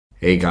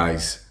Hey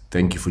guys,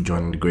 thank you for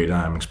joining the Great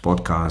Dynamics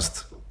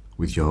podcast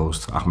with your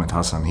host Ahmed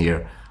Hassan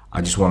here.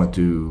 I just wanted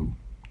to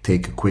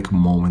take a quick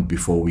moment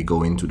before we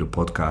go into the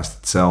podcast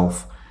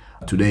itself.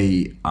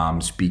 Today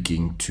I'm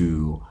speaking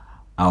to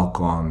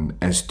Alcon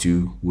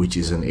S2, which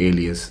is an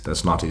alias,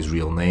 that's not his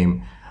real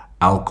name.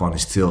 Alcon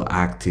is still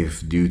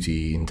active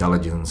duty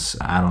intelligence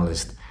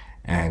analyst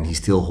and he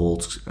still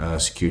holds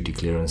security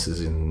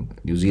clearances in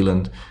New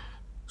Zealand.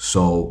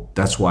 So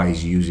that's why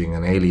he's using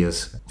an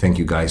alias. Thank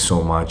you guys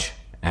so much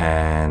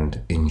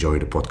and enjoy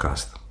the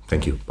podcast.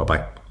 Thank you.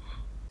 Bye-bye.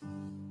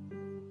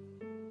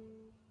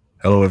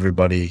 Hello,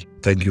 everybody.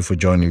 Thank you for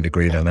joining the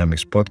Great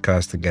Dynamics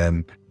podcast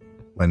again.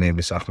 My name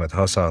is Ahmed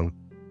Hassan.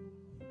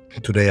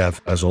 Today I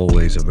have, as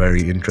always, a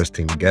very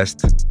interesting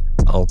guest,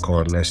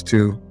 Alcon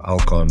S2.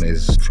 Alcon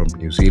is from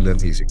New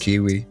Zealand. He's a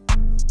Kiwi.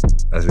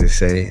 As they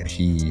say,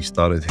 he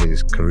started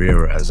his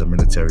career as a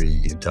military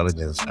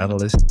intelligence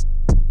analyst.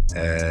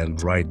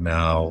 And right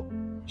now,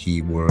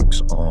 he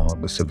works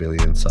on the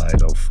civilian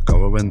side of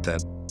government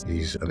and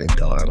he's an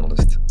intel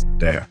analyst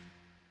there.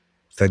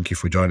 Thank you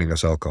for joining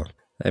us, Alcon.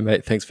 Hey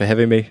mate, thanks for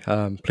having me.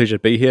 Pleasure to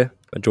be here.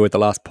 Enjoyed the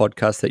last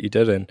podcast that you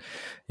did and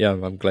yeah,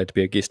 I'm glad to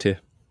be a guest here.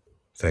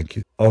 Thank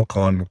you.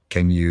 Alcon,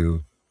 can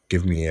you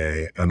give me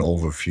an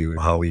overview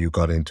of how you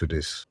got into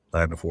this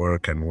line of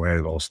work and where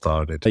it all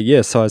started?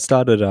 So I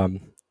started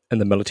in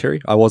the military.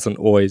 I wasn't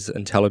always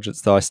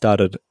intelligence though. I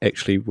started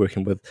actually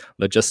working with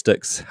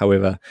logistics.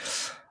 However,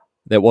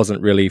 that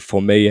wasn't really for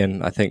me,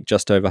 and I think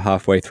just over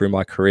halfway through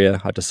my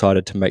career, I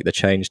decided to make the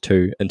change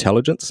to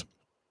intelligence,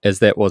 as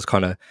that was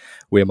kind of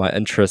where my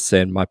interests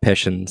and my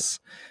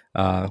passions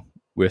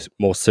were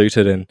more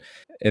suited. And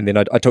then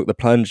I took the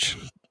plunge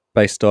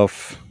based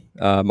off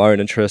my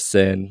own interests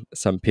and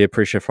some peer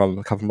pressure from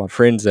a couple of my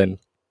friends, and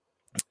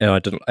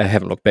I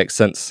haven't looked back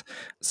since.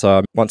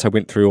 So once I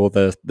went through all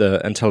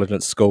the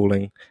intelligence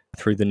schooling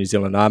through the New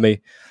Zealand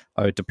Army,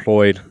 I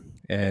deployed.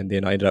 And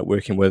then I ended up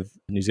working with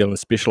New Zealand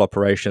Special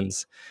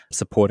Operations,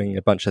 supporting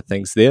a bunch of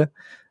things there.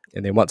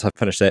 And then once I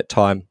finished that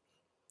time,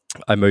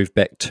 I moved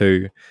back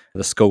to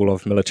the School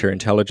of Military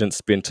Intelligence,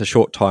 spent a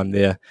short time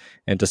there,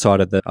 and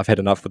decided that I've had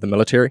enough with the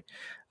military,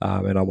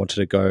 and I wanted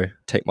to go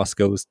take my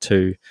skills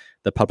to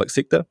the public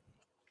sector.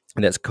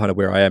 And that's kind of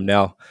where I am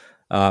now.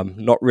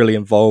 Not really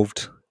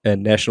involved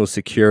in national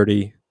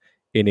security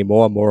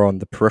anymore, more on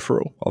the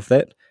peripheral of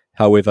that.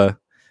 However,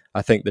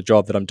 I think the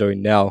job that I'm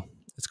doing now,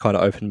 it's kind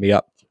of opened me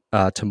up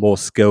to more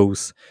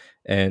skills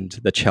and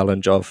the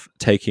challenge of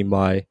taking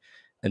my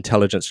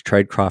intelligence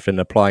tradecraft and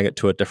applying it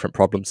to a different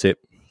problem set.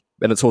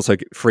 And it's also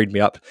freed me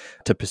up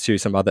to pursue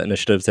some other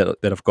initiatives that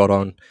I've got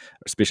on,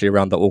 especially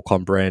around the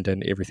Alcon brand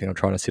and everything I'm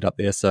trying to set up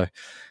there. So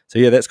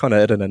yeah, that's kind of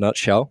it in a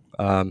nutshell.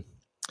 I'm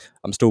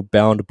still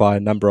bound by a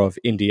number of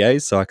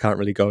NDAs, so I can't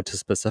really go into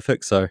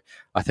specifics. So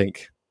I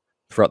think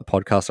throughout the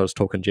podcast, I was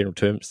talking general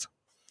terms.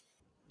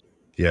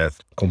 Yeah,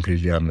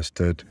 completely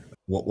understood.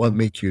 What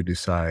made you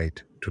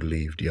decide to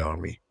leave the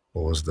army?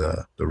 What was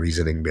the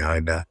reasoning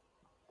behind that?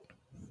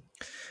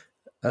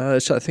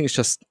 So I think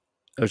it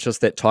was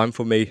just that time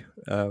for me.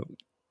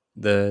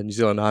 The New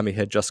Zealand Army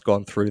had just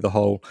gone through the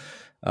whole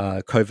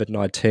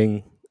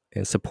COVID-19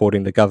 and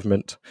supporting the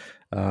government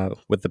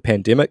with the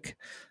pandemic.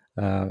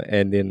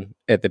 And then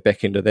at the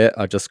back end of that,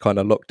 I just kind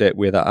of looked at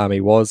where the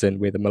army was and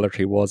where the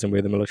military was and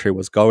where the military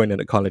was going,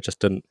 and it kind of just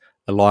didn't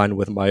align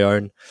with my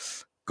own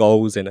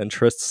goals and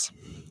interests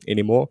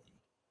anymore.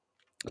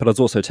 But I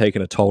was also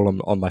taking a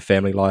toll on my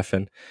family life,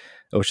 and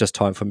it was just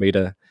time for me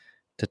to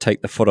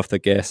take the foot off the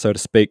gas, so to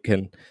speak,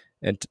 and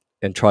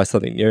try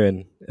something new.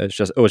 And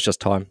it was just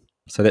time.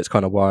 So that's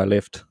kind of why I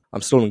left. I'm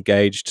still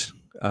engaged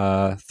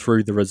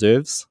through the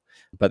reserves,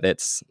 but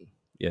that's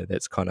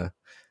kind of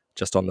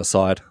just on the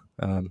side.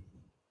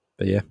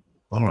 But yeah.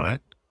 All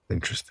right,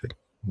 interesting.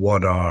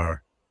 What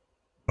are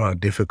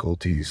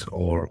difficulties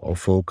or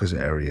focus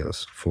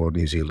areas for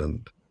New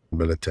Zealand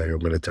military or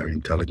military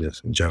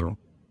intelligence in general?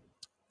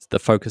 The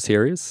focus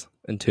areas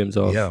in terms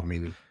of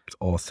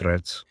or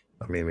threats.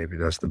 Maybe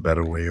that's the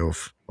better way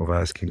of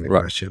asking the right.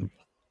 question.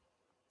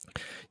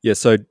 Yeah,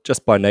 so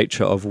just by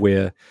nature of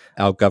where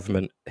our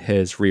government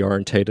has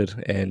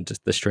reorientated and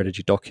the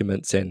strategy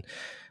documents and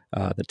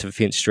the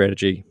defence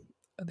strategy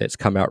that's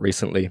come out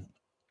recently,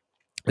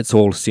 it's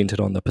all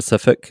centered on the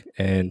Pacific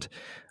and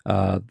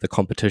the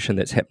competition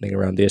that's happening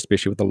around there,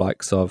 especially with the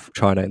likes of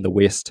China in the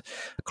West,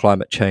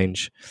 climate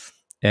change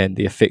and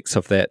the effects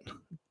of that,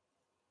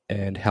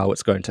 and how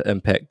it's going to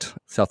impact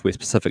Southwest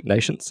Pacific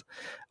nations.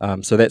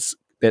 So that's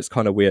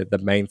kind of where the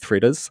main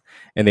threat is.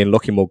 And then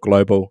looking more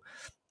global,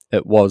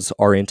 it was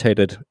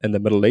orientated in the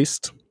Middle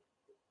East.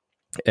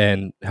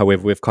 And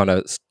however, we've kind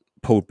of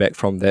pulled back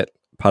from that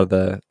part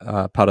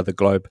of the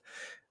globe,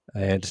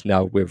 and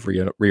now we've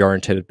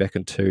reorientated back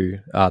into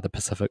the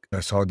Pacific. I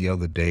saw the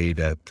other day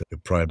that the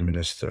Prime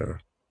Minister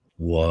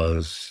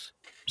was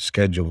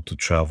scheduled to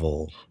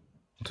travel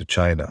to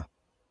China.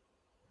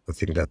 I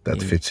think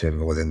that fits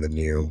in within the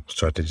new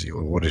strategy.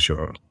 What is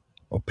your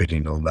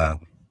opinion on that?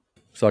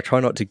 So I try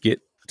not to get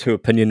too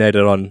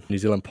opinionated on New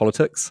Zealand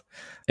politics,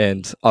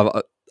 and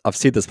I've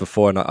said this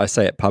before, and I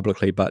say it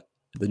publicly, but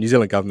the New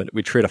Zealand government,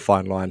 we tread a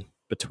fine line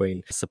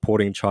between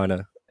supporting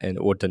China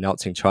or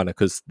denouncing China,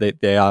 because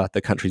they are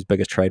the country's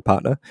biggest trade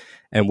partner,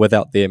 and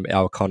without them,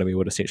 our economy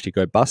would essentially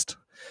go bust.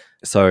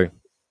 So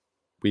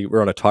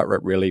we're on a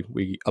tightrope, really.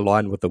 We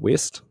align with the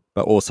West,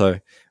 but also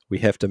we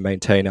have to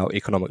maintain our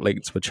economic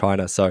links with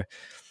China. So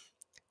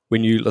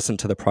when you listen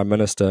to the Prime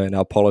Minister and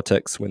our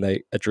politics, when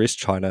they address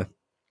China,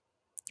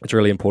 it's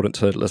really important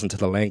to listen to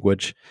the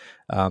language.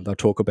 They'll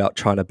talk about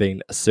China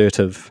being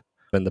assertive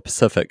in the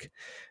Pacific,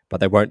 but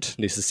they won't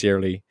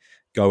necessarily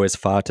go as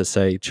far to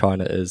say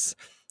China is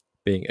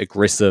being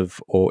aggressive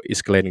or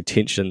escalating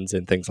tensions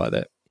and things like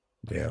that.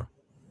 Yeah.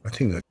 I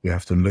think that you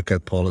have to look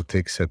at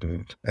politics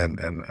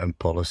and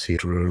policy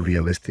through a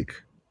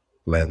realistic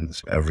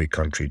lens. Every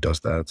country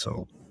does that.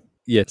 So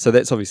yeah, so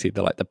that's obviously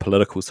the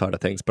political side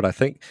of things. But I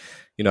think,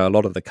 a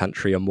lot of the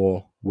country are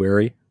more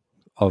wary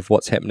of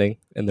what's happening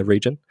in the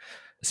region,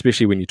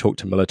 especially when you talk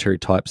to military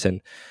types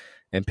and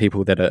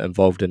people that are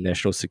involved in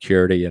national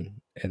security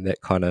and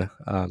that kind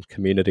of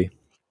community.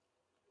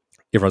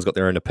 Everyone's got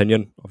their own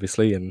opinion,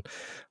 obviously, and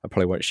I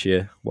probably won't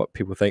share what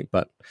people think,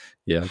 but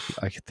yeah,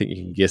 I think you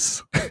can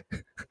guess.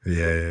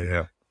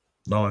 Yeah.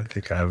 No, I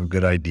think I have a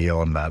good idea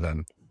on that.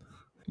 And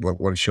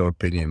what's your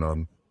opinion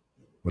on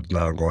what's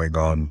now going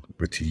on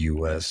with the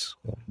U.S.,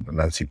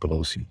 Nancy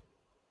Pelosi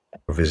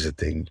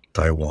visiting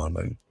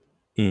Taiwan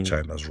and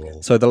China's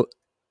role? So the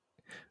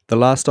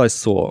last I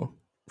saw,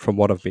 from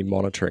what I've been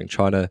monitoring,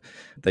 China,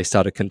 they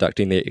started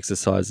conducting their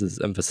exercises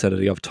in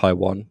vicinity of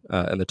Taiwan,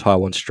 in the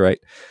Taiwan Strait,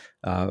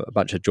 a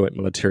bunch of joint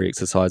military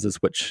exercises,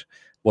 which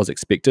was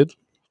expected.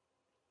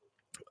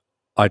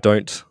 I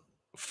don't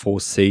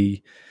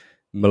foresee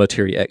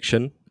military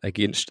action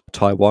against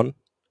Taiwan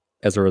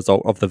as a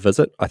result of the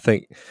visit. I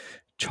think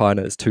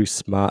China is too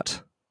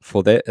smart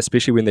for that,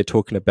 especially when they're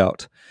talking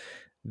about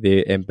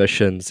their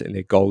ambitions and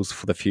their goals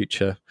for the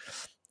future.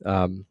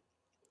 To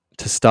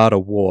start a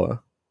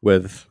war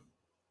with,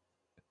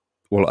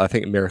 well, I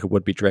think America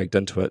would be dragged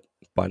into it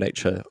by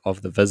nature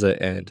of the visit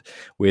and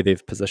where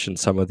they've positioned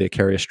some of their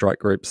carrier strike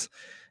groups.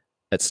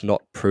 It's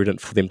not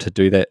prudent for them to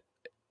do that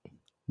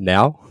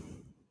now.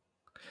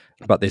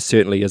 But there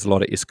certainly is a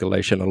lot of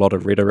escalation, a lot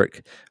of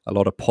rhetoric, a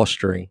lot of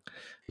posturing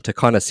to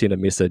kind of send a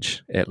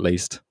message, at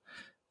least.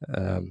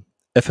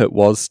 If it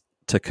was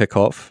to kick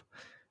off,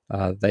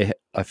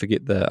 I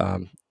forget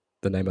the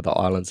name of the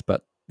islands,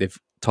 but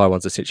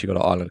Taiwan's essentially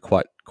got an island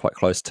quite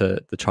close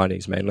to the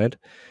Chinese mainland.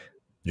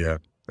 Yeah,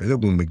 it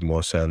will make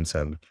more sense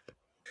and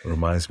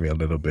reminds me a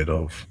little bit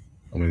of,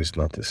 I mean, it's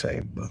not the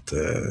same, but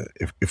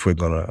if we're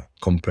going to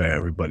compare,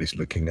 everybody's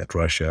looking at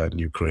Russia and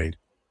Ukraine,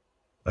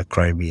 a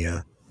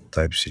Crimea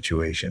type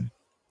situation.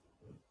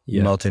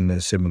 Yeah. Not in a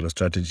similar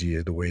strategy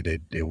the way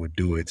they would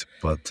do it,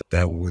 but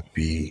that would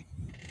be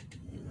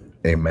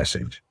a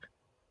message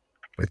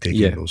by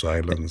taking those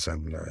islands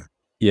and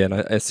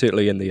and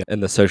certainly in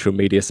the social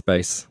media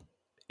space,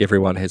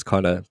 everyone has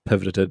kind of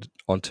pivoted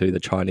onto the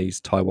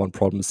Chinese Taiwan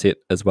problem set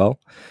as well.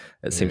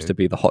 It seems to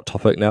be the hot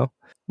topic now,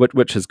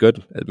 which is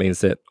good. It means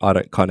that I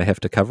don't kind of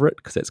have to cover it,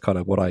 because that's kind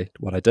of what I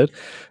did.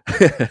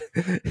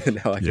 And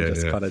now I can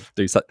just kind of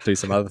do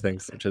some other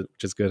things, which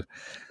is good.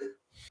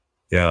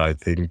 Yeah, I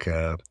think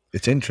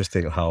it's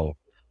interesting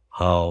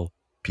how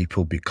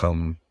people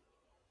become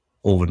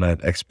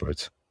overnight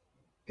experts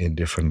in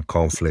different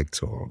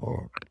conflicts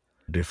or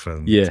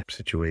different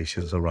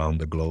situations around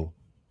the globe.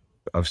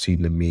 I've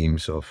seen the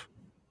memes of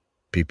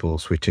people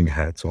switching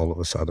hats all of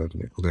a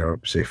sudden. They're a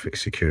Pacific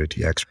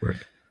security expert.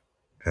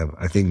 And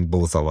I think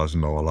both of us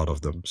know a lot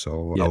of them,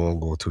 so I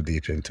won't go too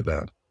deep into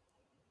that.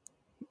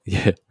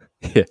 Yeah.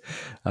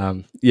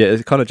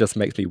 It kind of just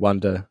makes me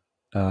wonder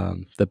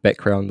the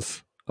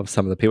backgrounds of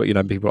some of the people.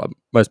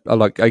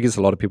 I guess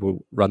a lot of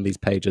people run these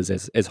pages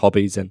as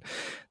hobbies, and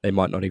they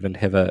might not even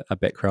have a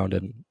background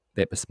in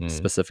that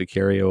specific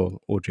area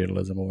or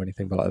journalism or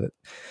anything like that.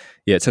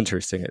 Yeah, it's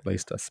interesting, at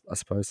least, I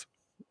suppose.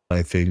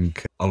 I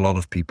think a lot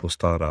of people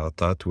start out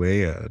that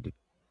way, and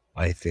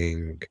I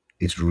think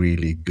it's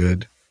really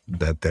good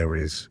that there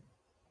is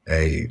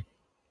a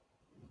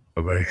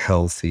very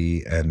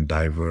healthy and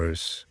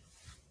diverse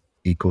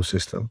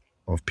ecosystem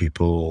of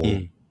people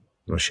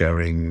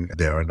sharing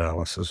their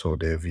analysis or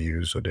their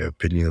views or their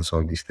opinions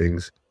on these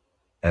things.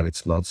 And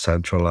it's not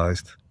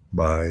centralized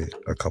by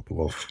a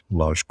couple of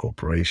large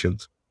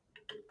corporations.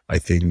 I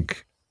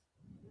think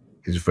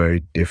it's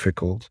very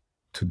difficult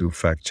to do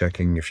fact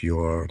checking if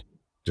you're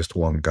just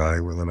one guy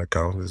with an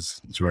account.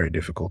 It's very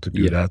difficult to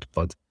do that,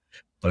 but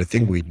I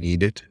think we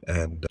need it.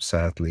 And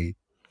sadly,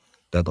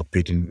 that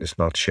opinion is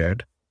not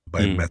shared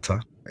by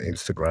Meta,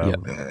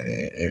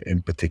 Instagram,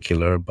 in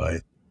particular, by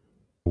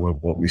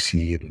what we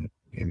see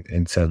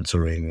in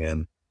censoring.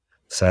 And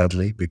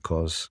sadly,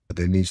 because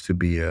there needs to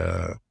be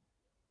a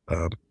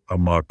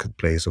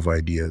marketplace of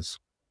ideas,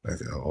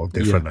 or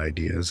different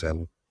ideas,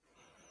 and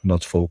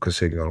not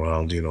focusing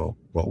around,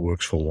 what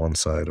works for one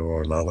side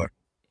or another.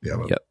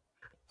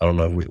 I don't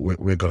know,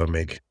 we're going to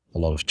make a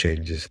lot of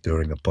changes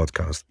during a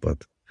podcast,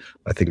 but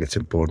I think it's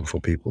important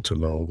for people to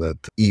know that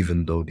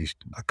even though these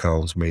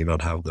accounts may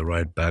not have the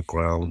right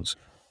backgrounds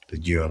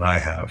that you and I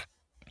have,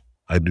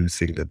 I do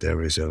think that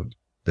there is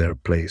their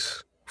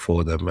place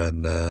for them,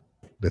 and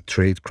the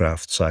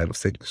tradecraft side of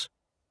things.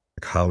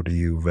 Like, how do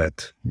you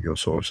vet your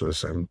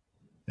sources, and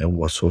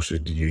what sources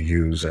do you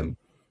use? And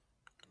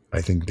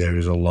I think there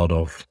is a lot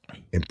of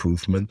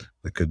improvement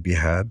that could be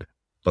had.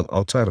 But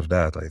outside of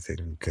that, I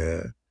think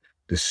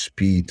the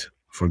speed,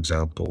 for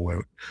example,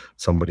 where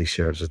somebody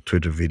shares a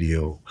Twitter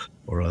video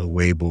or a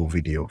Weibo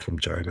video from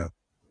China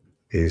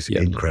is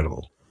Yeah.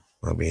 incredible.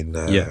 I mean,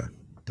 Yeah.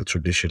 the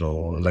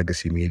traditional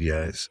legacy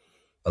media is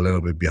a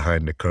little bit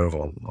behind the curve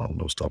on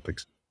those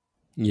topics.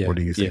 Yeah. What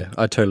do you think? Yeah,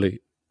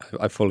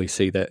 I fully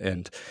see that.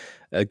 And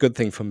a good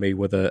thing for me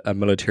with a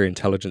military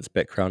intelligence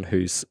background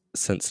who's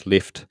since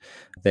left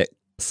that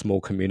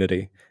small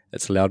community,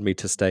 it's allowed me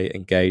to stay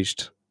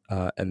engaged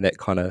in that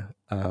kind of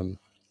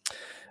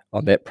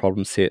on that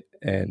problem set,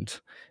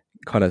 and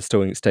kind of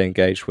still stay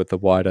engaged with the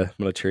wider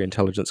military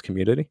intelligence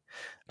community,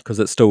 because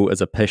it still is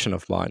a passion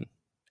of mine.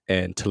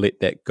 And to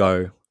let that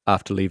go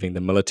after leaving the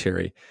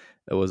military,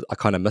 I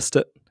kind of missed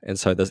it, and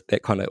so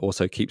that kind of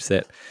also keeps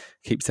that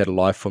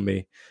alive for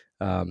me.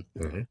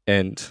 Mm-hmm.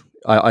 And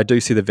I do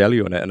see the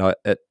value in it,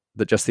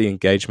 and just the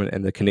engagement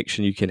and the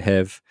connection you can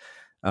have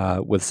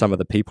with some of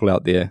the people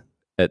out there.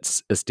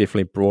 It's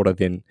definitely broader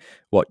than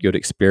what you'd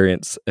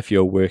experience if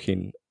you're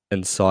working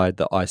inside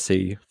the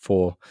IC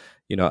for,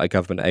 a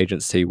government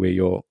agency where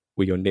your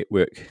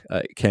network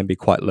can be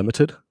quite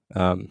limited,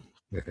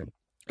 Mm-hmm.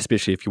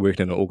 especially if you're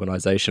working in an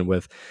organization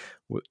with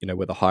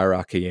a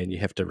hierarchy, and you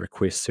have to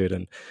request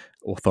certain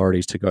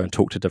authorities to go and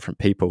talk to different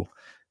people.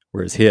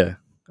 Whereas here,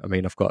 I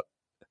mean, I've got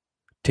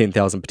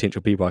 10,000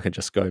 potential people I can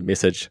just go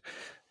message,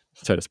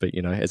 so to speak,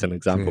 as an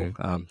example.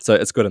 Mm-hmm. So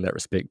it's good in that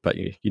respect, but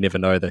you never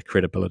know the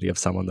credibility of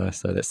someone though,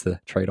 so that's the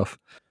trade-off.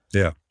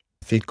 Yeah.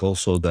 I think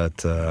also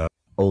that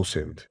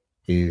OSINT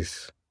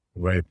is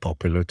very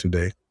popular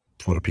today.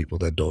 For the people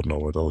that don't know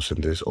what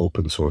OSINT is,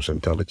 open source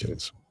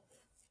intelligence.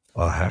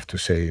 I have to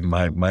say,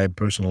 my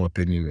personal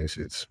opinion is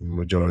its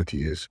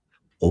majority is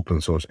open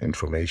source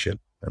information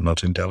and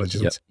not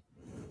intelligence. Yep.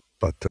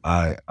 But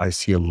I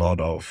see a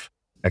lot of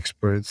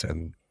experts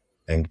and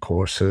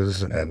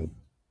courses, and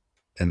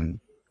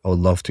I would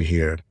love to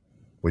hear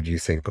what you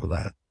think of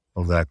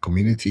that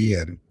community,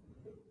 and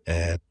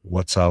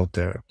what's out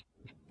there,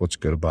 what's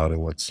good about it,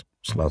 what's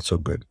not so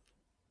good.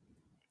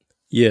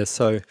 Yeah,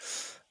 so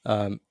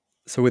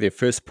with your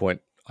first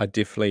point, I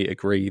definitely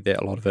agree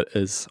that a lot of it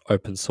is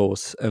open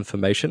source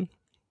information,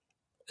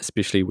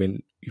 especially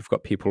when you've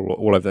got people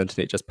all over the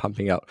internet just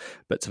pumping out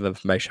bits of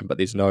information, but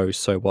there's no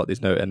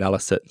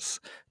analysis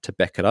to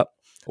back it up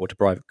or to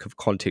provide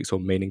context or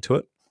meaning to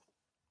it.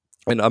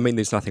 And I mean,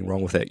 there's nothing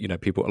wrong with that. A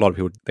lot of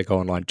people, they go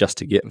online just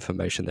to get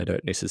information. They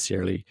don't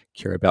necessarily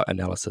care about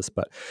analysis.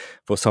 But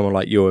for someone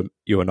like you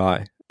and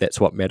I, that's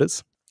what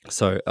matters.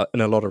 So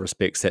in a lot of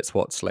respects, that's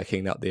what's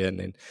lacking out there. And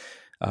then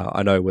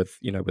I know with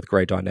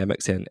Grey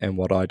Dynamics and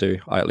what I do,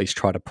 I at least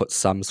try to put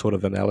some sort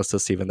of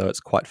analysis, even though it's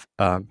quite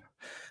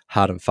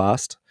hard and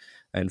fast.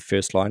 And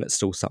first line, it's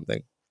still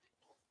something.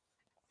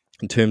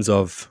 In terms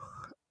of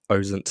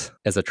OSINT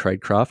as a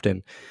tradecraft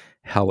and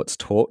how it's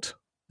taught,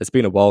 it's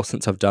been a while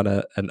since I've done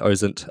a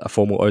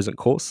formal OSINT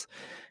course.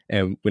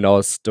 And when I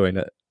was doing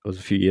it, it was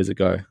a few years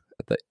ago.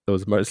 It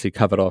was mostly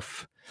covered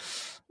off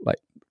like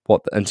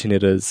what the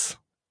internet is,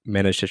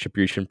 managed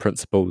distribution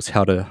principles,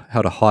 how to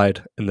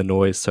hide in the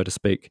noise, so to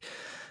speak,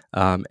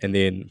 and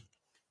then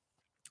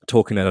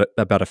talking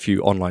about a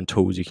few online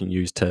tools you can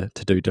use to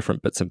do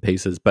different bits and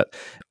pieces. But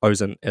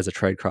OSINT as a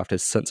tradecraft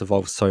has since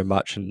evolved so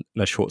much in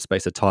a short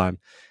space of time,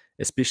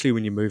 especially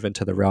when you move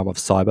into the realm of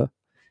cyber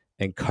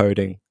and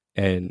coding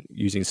and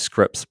using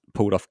scripts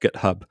pulled off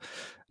GitHub.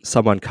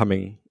 Someone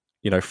coming,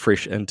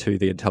 fresh into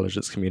the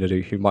intelligence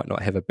community who might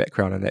not have a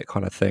background in that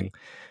kind of thing,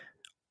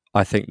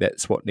 I think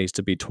that's what needs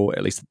to be taught,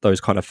 at least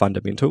those kind of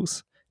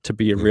fundamentals. To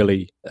be a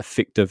really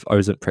effective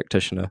OSINT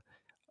practitioner,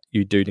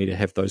 you do need to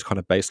have those kind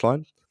of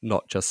baseline,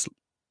 not just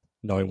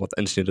knowing what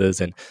the internet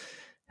is and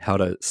how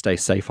to stay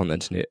safe on the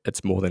internet.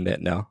 It's more than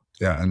that now.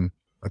 Yeah, and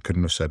I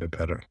couldn't have said it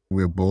better.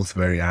 We're both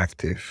very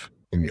active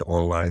in the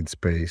online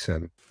space,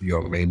 and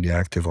you're mainly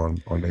active on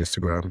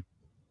Instagram.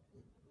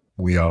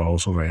 We are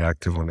also very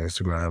active on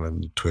Instagram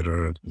and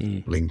Twitter, and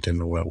LinkedIn,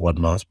 or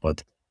whatnot.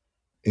 But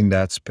in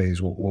that space,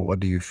 what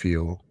do you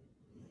feel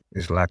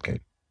is lacking?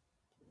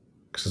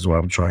 This is what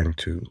I'm trying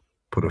to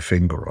put a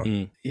finger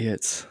on. Yeah,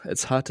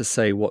 it's hard to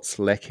say what's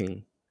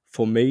lacking.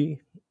 For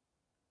me,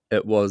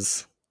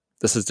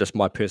 this is just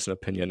my personal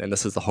opinion, and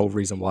this is the whole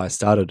reason why I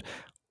started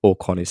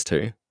Alcon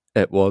S2.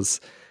 It was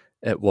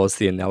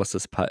the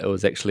analysis part. It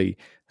was actually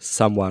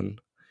someone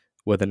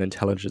with an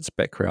intelligence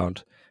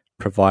background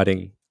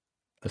providing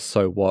the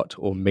so what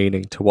or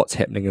meaning to what's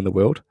happening in the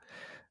world.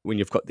 When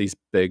you've got these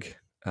big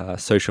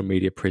social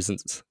media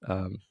presence,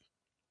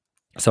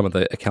 some of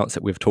the accounts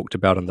that we've talked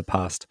about in the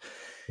past,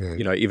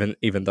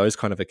 even those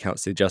kind of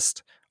accounts, they're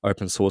just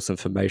open source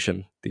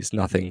information. There's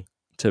nothing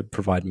to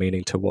provide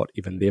meaning to what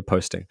even they're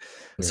posting.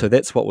 So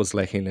that's what was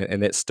lacking,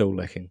 and that's still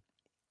lacking.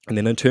 And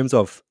then in terms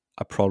of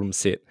a problem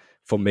set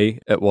for me,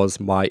 it was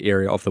my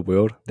area of the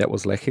world that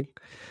was lacking.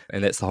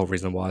 And that's the whole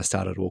reason why I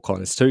started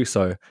Alcon S2,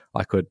 so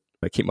I could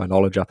keep my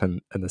knowledge up in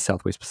the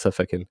Southwest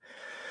Pacific. And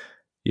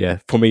yeah,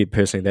 for me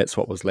personally, that's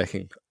what was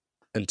lacking.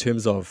 In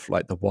terms of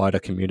like the wider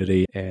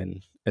community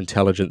and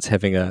intelligence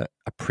having a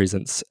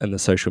presence in the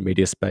social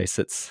media space,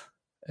 it's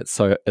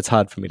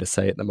hard for me to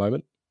say at the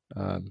moment,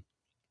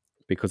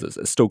 because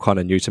it's still kind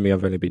of new to me.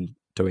 I've only been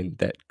doing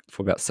that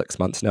for about 6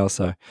 months now,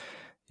 so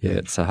yeah,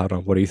 it's a hard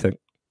one. What do you think?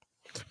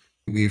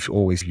 We've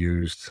always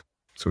used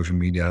social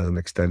media as an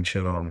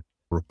extension on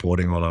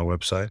reporting on our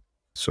website.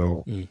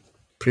 So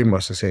pretty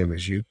much the same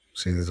as you.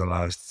 Since the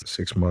last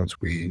 6 months,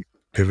 we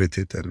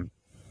pivoted and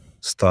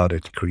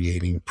started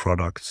creating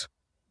products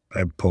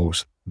and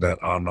posts that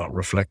are not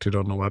reflected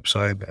on the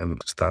website and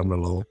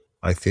standalone.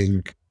 I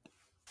think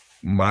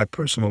my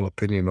personal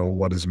opinion on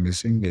what is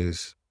missing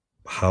is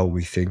how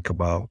we think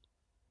about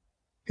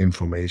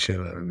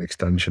information and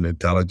extension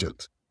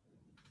intelligence.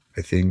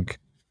 I think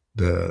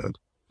the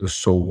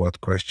so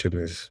what question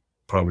is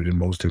probably the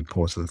most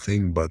important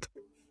thing, but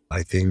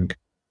I think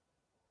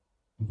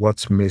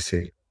what's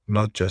missing,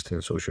 not just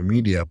in social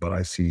media, but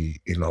I see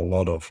in a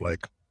lot of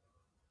like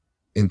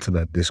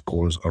internet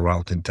discourse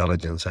around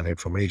intelligence and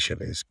information,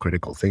 is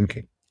critical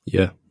thinking.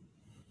 Yeah.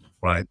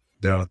 Right?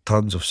 There are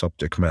tons of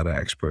subject matter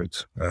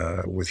experts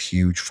with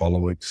huge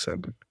followings,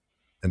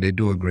 and they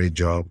do a great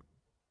job.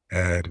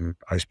 And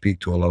I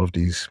speak to a lot of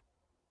these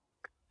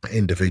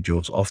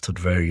individuals, often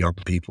very young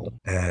people,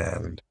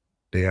 and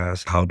they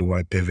ask, how do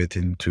I pivot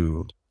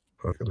into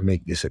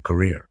make this a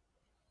career?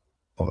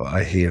 Or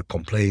I hear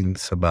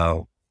complaints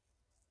about,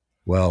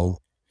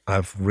 well,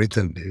 I've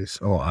written this,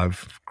 or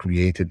I've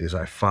created this,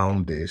 I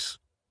found this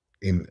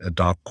in a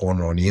dark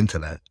corner on the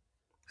internet,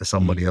 and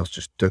somebody else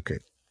just took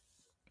it,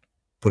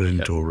 put it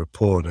into a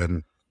report,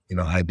 and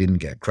I didn't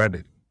get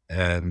credit.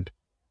 And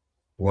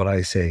what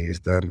I say is,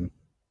 then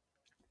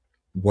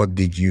what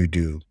did you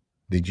do?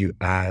 Did you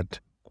add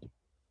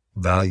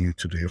value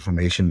to the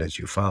information that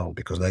you found?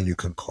 Because then you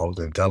can call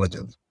it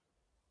intelligence.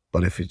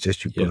 But if it's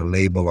just you put a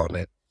label on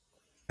it,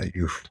 and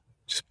you've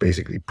just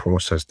basically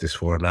processed this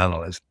for an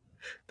analyst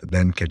that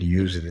then can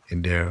use it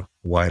in their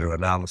wider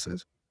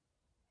analysis.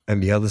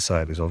 And the other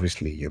side is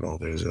obviously,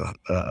 there's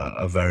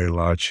a very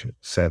large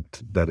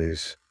set that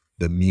is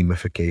the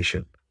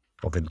memification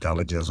of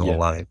intelligence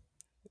online,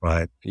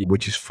 right?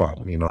 Which is fun.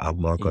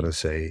 I'm not going to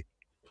say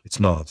it's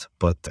not,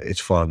 but it's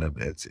fun and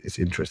it's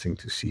interesting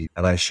to see.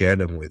 And I share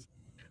them with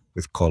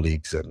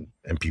colleagues and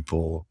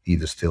people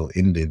either still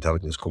in the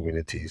intelligence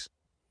communities.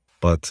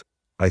 But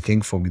I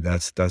think for me,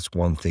 that's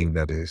one thing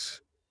that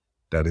is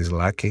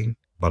lacking.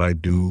 But I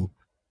do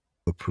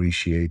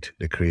appreciate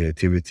the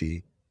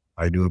creativity.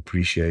 I do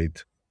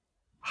appreciate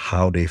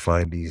how they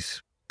find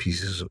these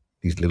pieces,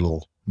 these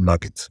little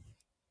nuggets.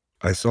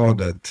 I saw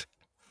that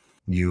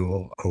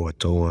you,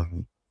 Oato,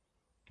 and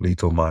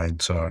Little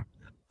Minds are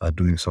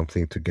doing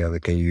something together.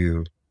 Can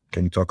you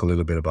talk a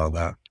little bit about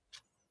that?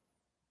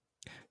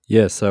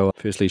 Yeah, so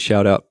firstly,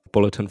 shout out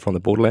Bulletin from the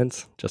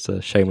Borderlands, just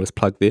a shameless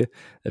plug there.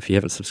 If you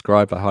haven't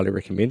subscribed, I highly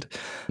recommend.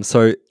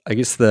 So I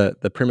guess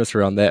the premise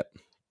around that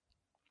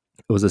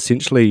was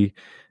essentially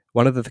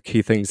one of the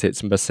key things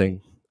that's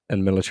missing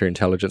in military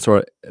intelligence,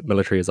 or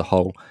military as a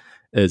whole,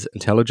 is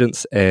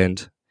intelligence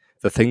and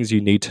the things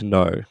you need to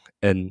know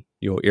in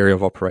your area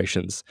of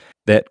operations.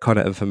 That kind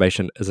of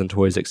information isn't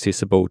always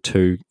accessible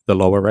to the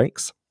lower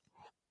ranks.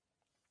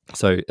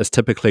 So it's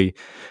typically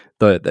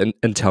the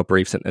intel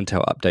briefs and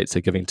intel updates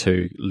are giving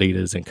to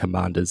leaders and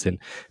commanders and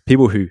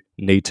people who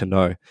need to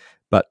know.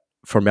 But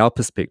from our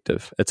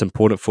perspective, it's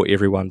important for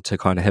everyone to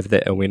kind of have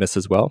that awareness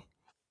as well,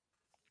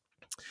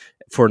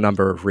 for a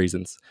number of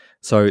reasons.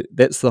 So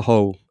that's the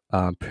whole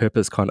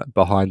purpose kind of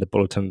behind the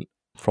Bulletin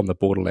from the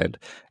Borderland.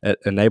 It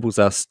enables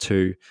us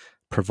to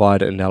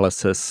provide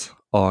analysis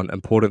on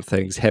important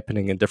things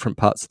happening in different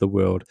parts of the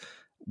world,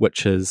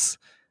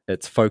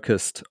 it's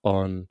focused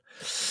on,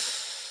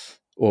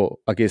 or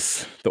I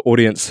guess the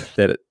audience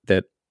that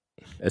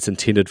it's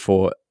intended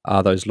for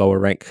are those lower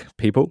rank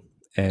people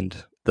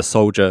and the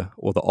soldier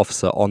or the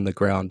officer on the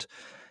ground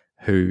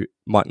who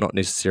might not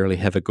necessarily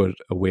have a good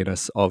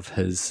awareness of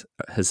his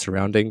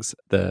surroundings,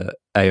 the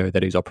AO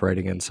that he's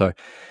operating in. So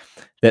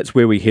that's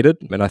where we headed,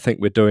 and I think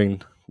we're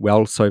doing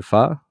well so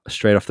far.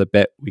 Straight off the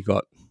bat, we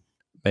got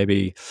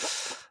maybe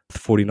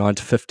 49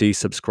 to 50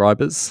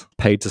 subscribers,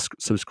 paid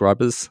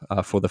subscribers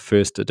for the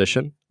first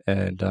edition,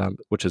 and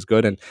which is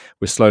good. And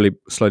we're slowly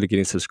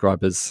getting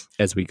subscribers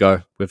as we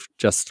go. We've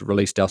just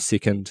released our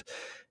second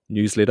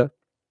newsletter,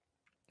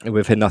 and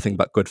we've had nothing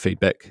but good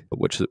feedback,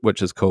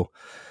 which is cool.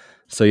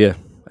 So yeah,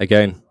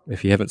 again,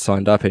 if you haven't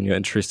signed up and you're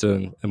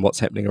interested in what's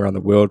happening around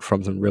the world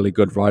from some really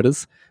good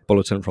writers,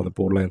 Bulletin from the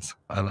Borderlands.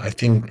 And I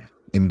think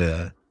in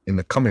the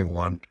coming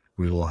one,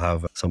 we will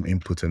have some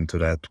input into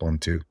that one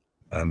too.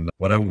 And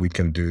whatever we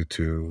can do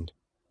to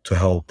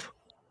help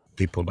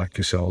people like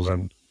yourselves.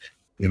 And,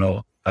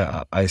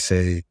 I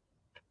say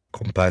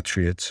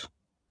compatriots,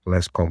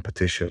 less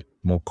competition,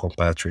 more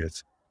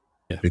compatriots.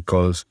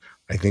 Because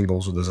I think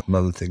also there's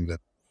another thing that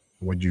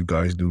what you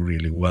guys do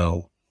really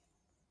well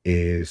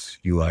is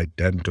you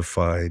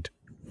identified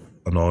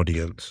an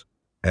audience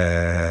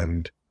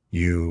and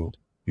you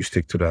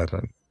stick to that,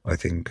 and I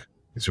think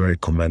it's very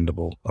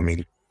commendable. I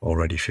mean,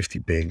 already 50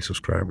 paying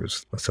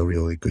subscribers, that's a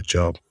really good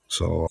job.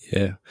 So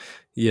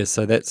Yeah.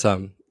 So that's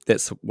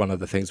one of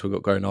the things we've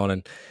got going on,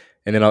 and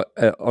then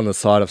on the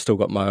side, I've still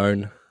got my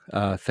own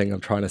thing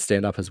I'm trying to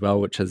stand up as well,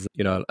 which is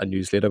a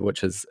newsletter,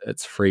 which is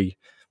it's free,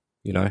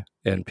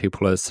 and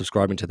people are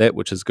subscribing to that,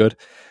 which is good.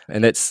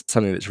 And that's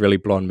something that's really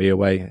blown me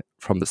away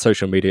from the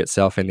social media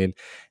itself. And then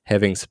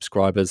having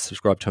subscribers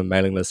subscribe to a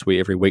mailing list where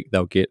every week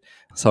they'll get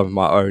some of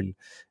my own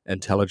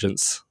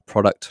intelligence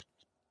product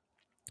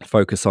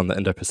focus on the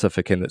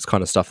Indo-Pacific, and it's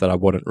kind of stuff that I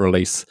wouldn't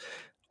release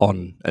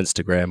on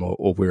Instagram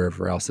or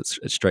wherever else. It's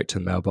straight to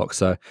the mailbox.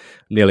 So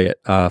nearly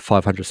at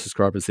 500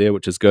 subscribers there,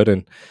 which is good.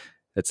 And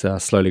it's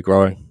slowly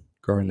growing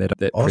that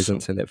awesome.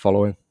 presence and that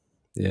following.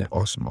 Yeah.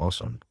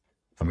 Awesome.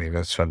 I mean,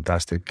 that's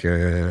fantastic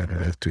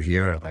to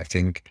hear. And I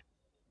think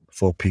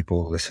for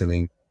people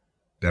listening,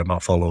 they're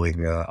not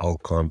following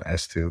Alcon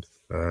S2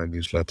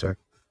 newsletter,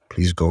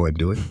 please go and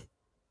do it.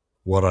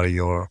 What are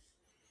your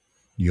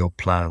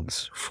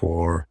plans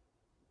for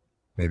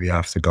maybe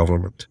after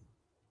government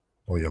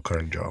or your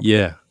current job?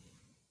 Yeah.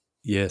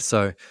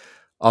 So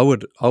I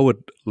would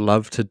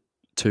love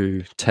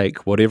to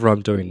take whatever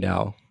I'm doing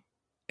now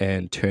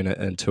and turn it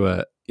into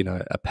a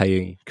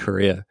paying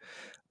career,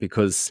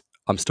 because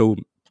I'm still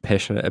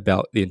passionate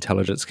about the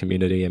intelligence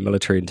community and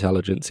military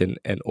intelligence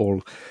and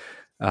all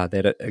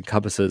that it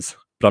encompasses,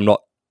 but I'm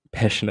not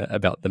passionate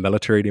about the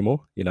military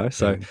anymore,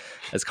 so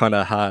it's kind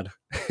of hard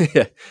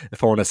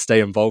if I want to stay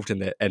involved in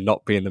that and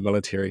not be in the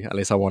military,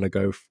 unless I want to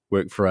go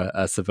work for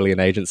a civilian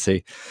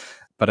agency.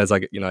 But as I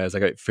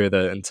go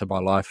further into my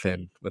life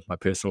and with my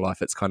personal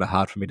life, it's kind of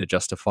hard for me to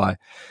justify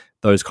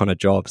those kind of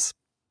jobs,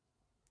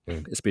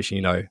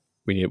 especially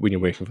when you're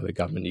working for the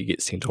government, you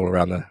get sent all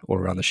around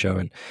the show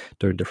and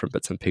doing different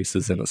bits and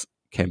pieces, and it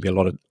can be a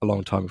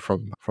long time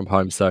from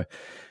home. So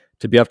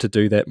to be able to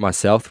do that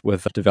myself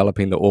with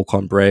developing the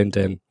Alcon brand,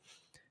 and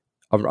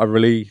I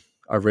really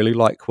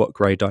like what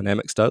Grey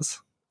Dynamics does,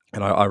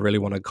 and I really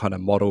want to kind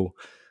of model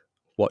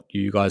what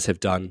you guys have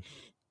done,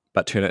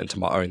 but turn it into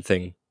my own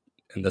thing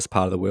in this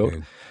part of the world.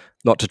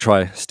 Not to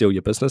try steal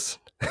your business.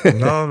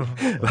 No.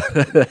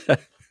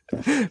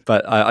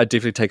 But I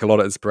definitely take a lot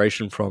of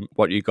inspiration from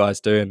what you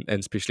guys do, and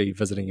especially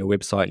visiting your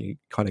website, and you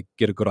kind of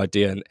get a good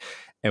idea.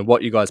 And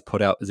what you guys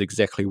put out is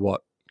exactly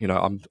what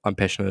I'm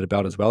passionate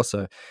about as well.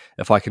 So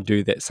if I can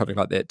do that, something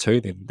like that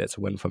too, then that's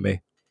a win for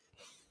me.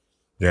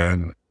 Yeah,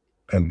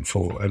 and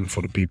for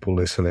the people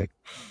listening,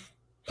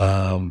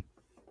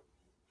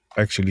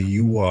 actually,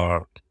 you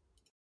are.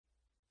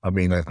 I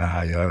mean,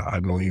 I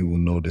know you will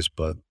know this,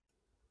 but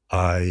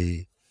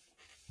I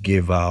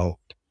give out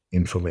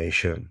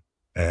information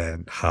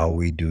and how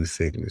we do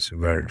things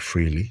very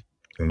freely,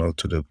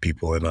 to the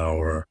people in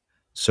our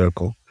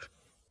circle.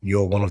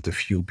 You're one of the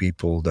few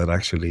people that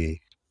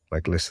actually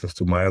listens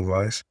to my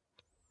advice,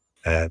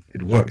 and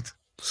it worked.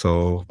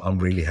 So I'm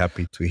really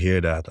happy to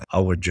hear that.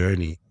 Our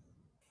journey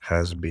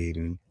has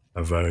been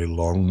a very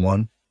long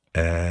one,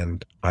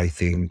 and I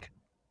think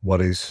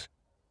what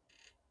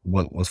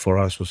for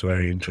us was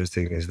very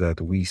interesting is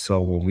that we saw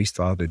when we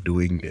started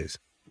doing this,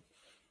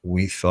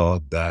 we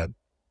thought that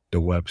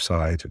the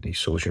website and the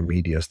social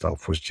media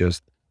stuff was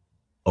just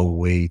a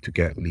way to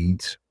get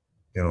leads,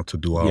 to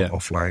do our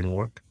offline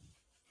work.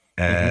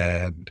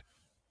 And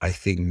I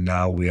think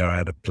now we are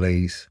at a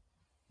place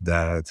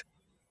that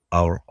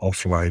our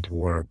offline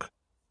work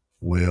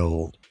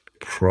will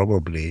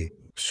probably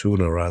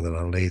sooner rather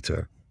than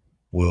later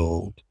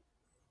will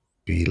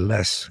be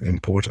less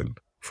important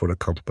for the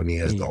company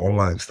as the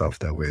online stuff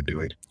that we're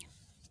doing.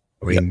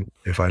 I mean,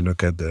 if I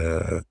look at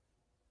the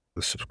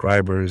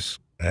subscribers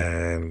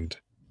and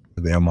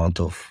the amount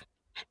of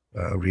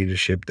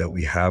readership that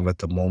we have at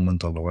the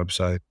moment on the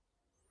website,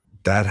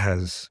 that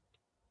has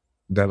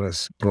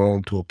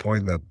grown to a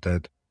point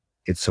that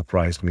it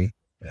surprised me,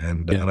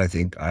 and I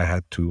think I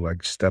had to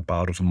step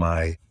out of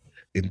my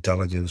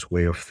intelligence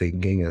way of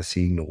thinking and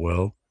seeing the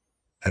world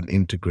and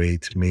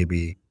integrate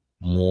maybe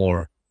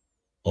more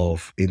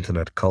of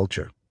internet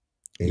culture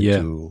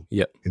into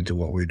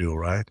what we do,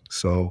 right?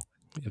 So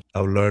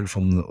I've learned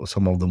from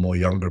some of the more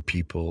younger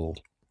people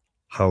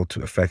how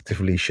to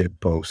effectively shit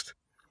post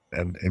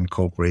and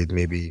incorporate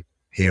maybe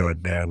here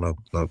and there,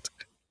 not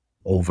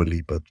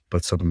overly, but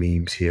some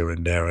memes here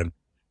and there, and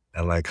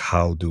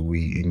how do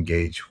we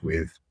engage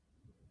with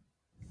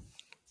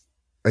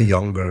a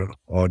younger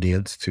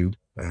audience too.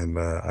 And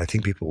I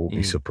think people will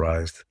be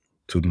surprised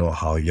to know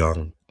how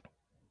young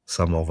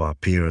some of our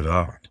peers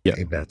are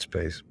in that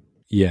space.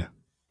 Yeah.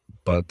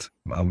 But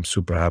I'm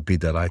super happy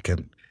that I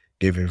can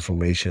give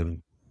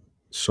information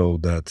so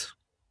that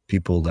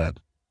people that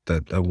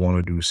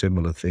want to do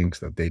similar things,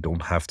 that they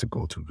don't have to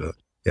go to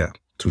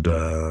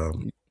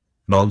the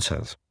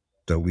nonsense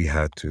that we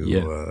had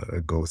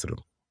to go through.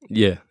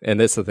 Yeah, and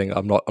that's the thing.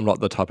 I'm not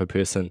the type of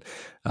person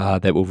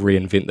that will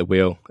reinvent the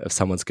wheel if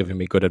someone's giving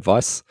me good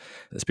advice,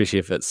 especially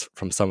if it's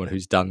from someone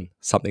who's done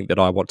something that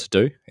I want to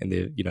do and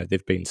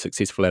they've been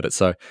successful at it.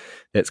 So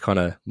that's kind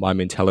of my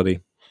mentality.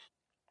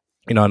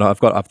 And I've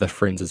got other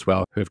friends as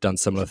well who have done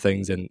similar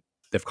things, and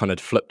they've kind of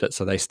flipped it.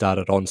 So they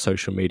started on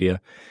social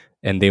media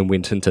and then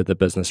went into the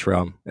business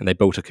realm, and they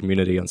built a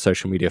community on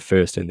social media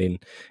first, and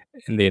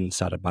then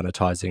started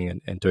monetizing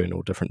and doing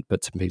all different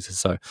bits and pieces.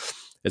 So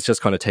it's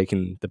just kind of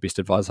taking the best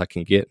advice I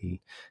can get and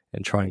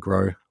try and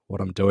grow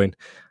what I'm doing.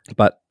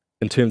 But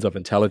in terms of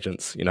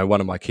intelligence,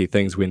 one of my key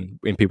things when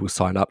people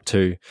sign up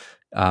to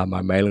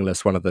my mailing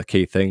list, one of the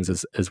key things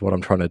is what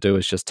I'm trying to do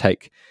is just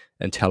take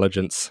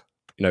intelligence,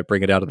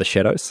 bring it out of the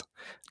shadows,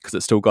 because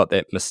it's still got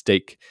that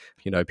mystique.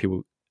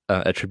 People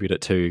attribute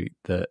it to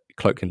the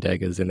cloak and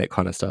daggers and that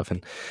kind of stuff.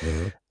 And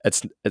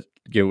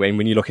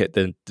when you look at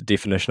the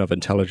definition of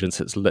intelligence,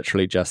 it's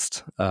literally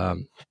just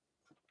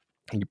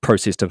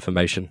processed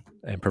information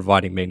and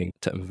providing meaning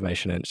to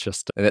information, and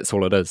that's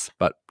all it is.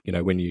 But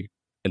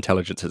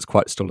intelligence is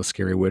quite still a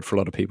scary word for a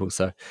lot of people.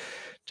 So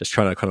just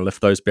trying to kind of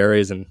lift those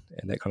barriers and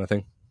that kind of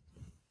thing.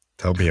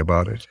 Tell me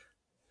about it.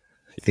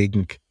 I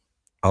think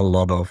a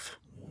lot of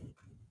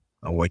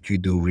what you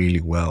do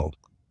really well,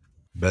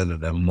 better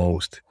than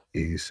most,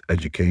 is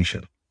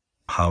education.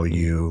 How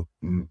you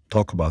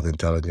talk about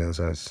intelligence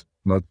as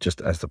not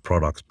just as the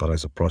products, but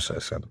as a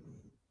process, and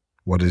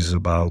what it's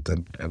about,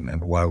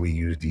 and why we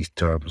use these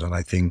terms. And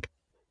I think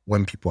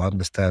when people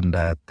understand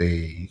that,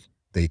 they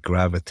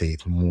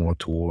gravitate more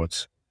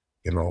towards,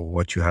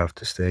 what you have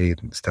to say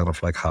instead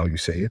of like how you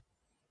say it.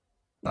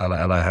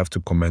 And I have to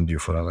commend you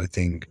for that. I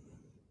think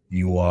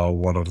you are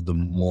one of the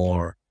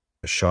more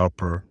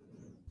sharper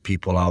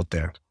people out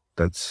there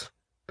that's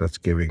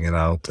giving it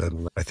out.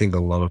 And I think a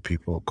lot of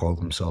people call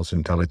themselves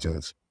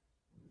intelligence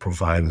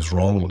providers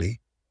wrongly,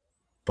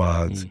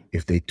 but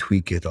if they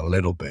tweak it a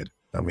little bit,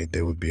 I mean,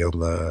 they would be on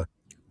the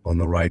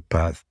right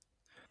path.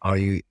 Are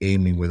you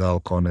aiming with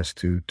Alcon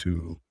S2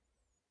 to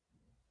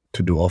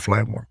do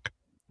offline work,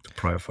 to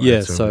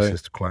provide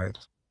services to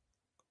clients?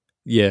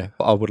 Yeah,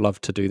 I would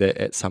love to do that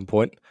at some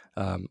point.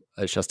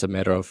 It's just a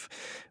matter of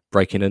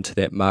breaking into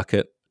that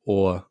market,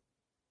 or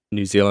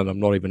New Zealand, I'm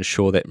not even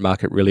sure that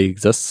market really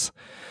exists.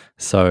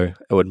 So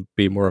it would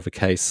be more of a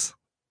case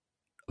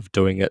of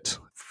doing it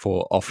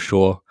for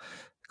offshore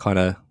kind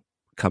of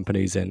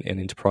companies and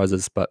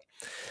enterprises. But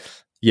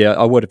yeah,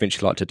 I would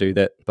eventually like to do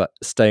that. But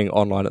staying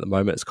online at the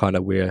moment is kind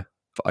of where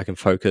I can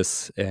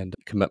focus and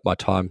commit my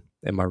time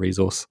and my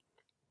resource.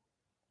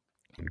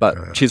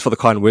 But cheers for the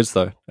kind words,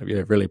 though.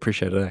 Yeah, really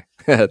appreciate it.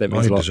 That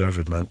means a lot. You deserve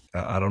it, man.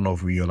 I don't know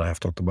if you and I have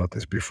talked about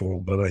this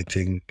before, but I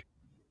think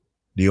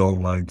the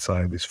online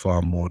side is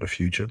far more the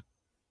future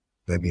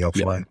than the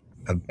offline.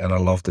 Yep. And I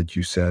love that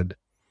you said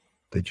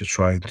that you're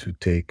trying to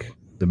take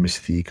the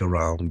mystique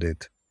around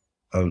it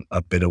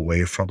a bit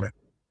away from it.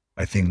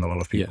 I think a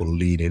lot of people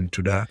lean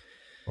into that,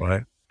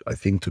 right? I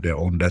think to their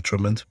own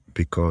detriment,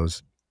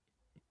 because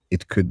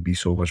it could be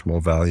so much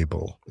more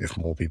valuable if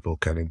more people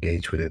can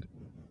engage with it,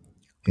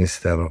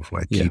 instead of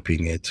like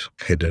keeping it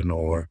hidden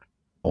or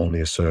only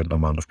a certain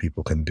amount of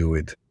people can do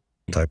it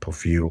type of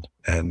view.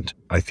 And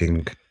I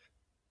think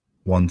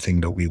one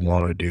thing that we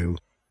want to do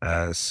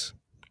as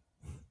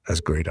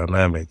Great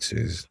Dynamics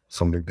is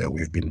something that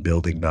we've been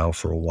building now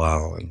for a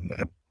while, and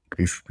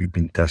we've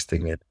been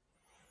testing it,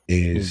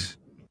 is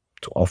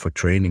to offer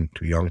training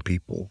to young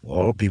people,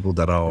 or people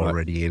that are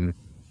already in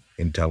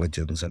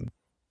intelligence, and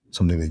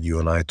something that you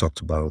and I talked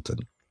about.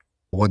 And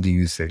what do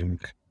you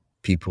think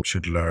people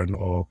should learn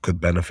or could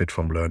benefit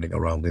from learning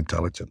around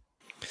intelligence?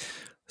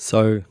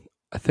 So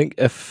I think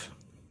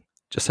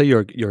just say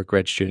you're a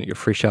grad student, you're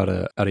fresh out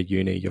of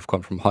uni, you've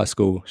gone from high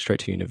school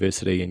straight to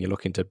university, and you're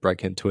looking to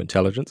break into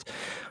intelligence,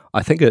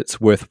 I think it's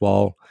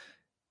worthwhile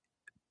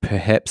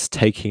perhaps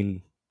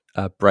taking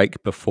a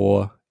break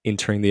before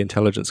entering the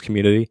intelligence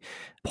community,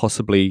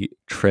 possibly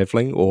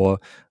traveling or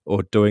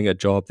doing a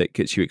job that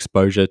gets you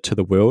exposure to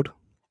the world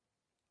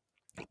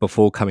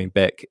before coming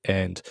back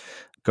and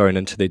going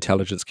into the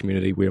intelligence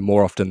community, where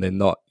more often than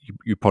not,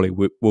 you probably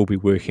will be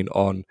working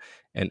on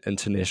an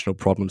international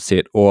problem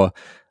set, or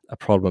a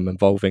problem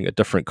involving a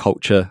different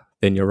culture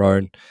than your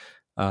own.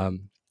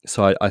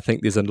 So I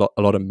think there's a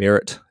lot of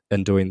merit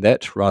in doing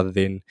that, rather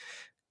than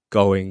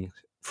going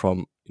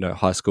from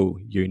high school,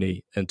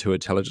 uni into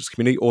intelligence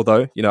community.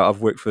 Although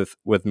I've worked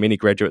with many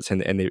graduates,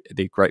 and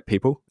they're great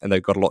people, and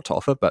they've got a lot to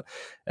offer. But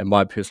in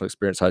my personal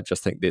experience, I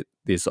just think that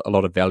there's a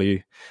lot of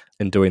value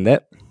in doing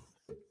that.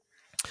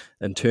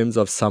 In terms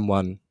of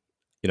someone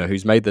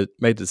who's made the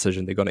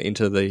decision they're going to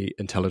enter the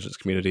intelligence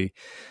community,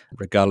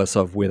 regardless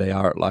of where they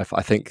are at life,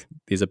 I think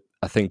there's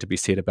a thing to be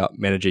said about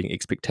managing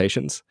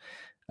expectations,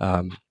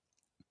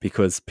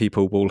 because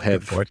people will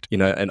have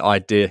an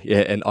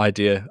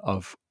idea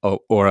of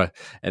or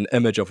an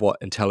image of what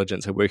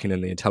intelligence or working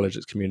in the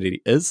intelligence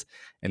community is,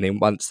 and then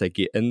once they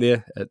get in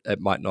there,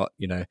 it might not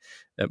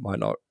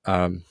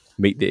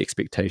meet their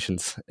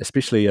expectations,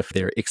 especially if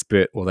they're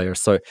expert, or they are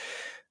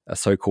a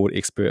so-called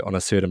expert on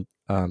a certain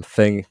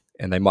thing,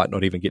 and they might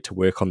not even get to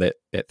work on that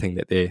thing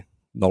that they're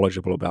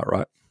knowledgeable about,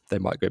 right? They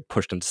might get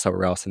pushed into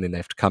somewhere else, and then they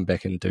have to come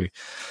back and do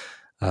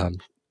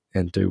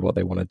what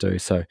they want to do.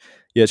 So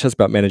yeah, it's just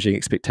about managing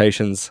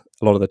expectations.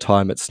 A lot of the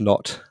time, it's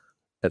not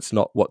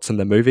what's in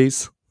the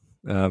movies.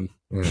 And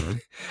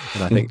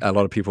I think a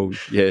lot of people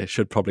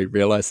should probably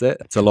realize that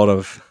it's a lot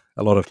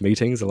of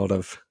meetings, a lot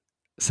of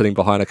sitting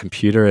behind a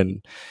computer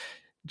and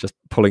just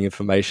pulling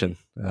information.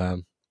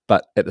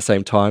 But at the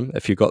same time,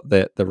 if you've got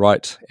the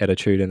right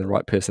attitude and the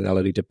right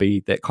personality to be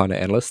that kind of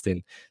analyst,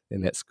 then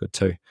that's good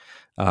too.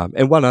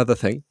 And one other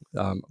thing,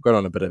 I've got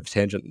on a bit of a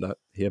tangent note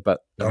here, but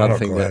another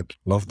thing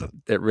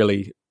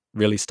that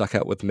really stuck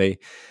out with me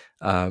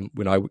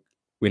when I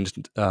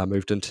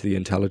moved into the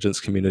intelligence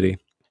community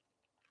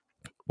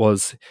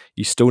was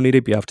you still need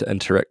to be able to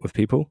interact with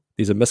people.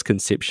 There's a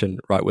misconception,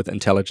 right, with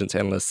intelligence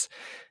analysts.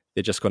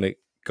 They're just going to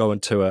go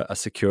into a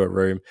secure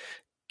room,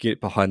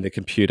 get behind the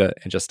computer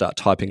and just start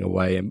typing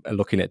away and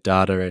looking at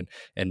data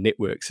and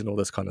networks and all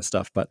this kind of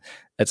stuff. But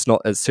it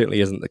certainly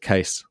isn't the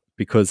case,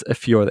 because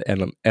if you're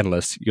the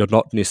analyst, you're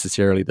not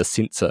necessarily the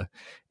sensor.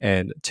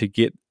 And to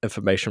get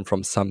information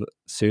from some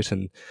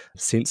certain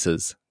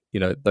sensors,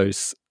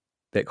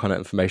 that kind of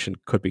information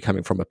could be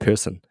coming from a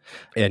person,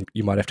 and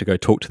you might have to go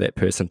talk to that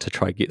person to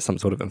try and get some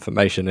sort of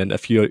information. And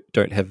if you're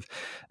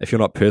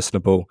not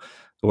personable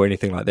or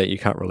anything like that, you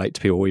can't relate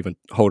to people or even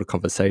hold a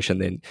conversation,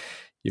 then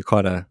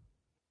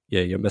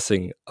you're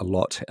missing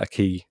a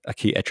key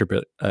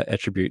attribute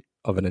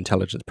of an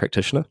intelligence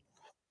practitioner.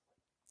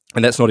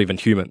 And that's not even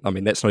human. I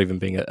mean, that's not even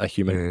being a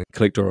human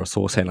collector or a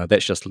source handler.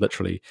 That's just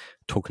literally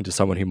talking to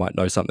someone who might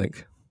know something.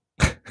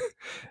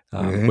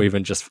 Or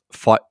even just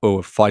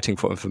fighting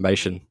for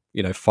information,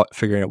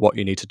 figuring out what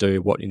you need to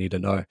do, what you need to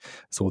know.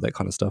 It's all that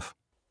kind of stuff.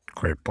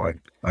 Great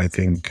point. I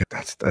think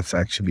that's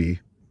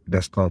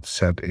not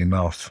said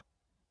enough,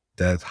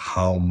 that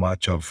how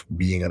much of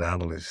being an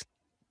analyst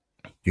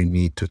you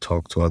need to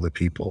talk to other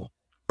people.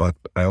 But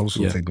I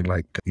also think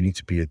you need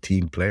to be a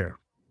team player,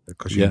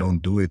 because you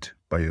don't do it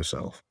by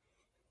yourself.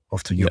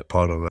 Often you're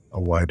part of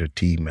a wider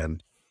team.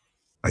 And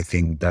I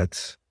think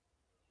that's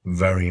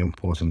very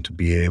important, to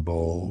be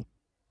able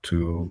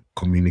to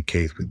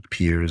communicate with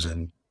peers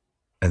and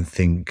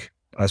think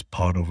as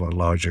part of a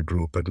larger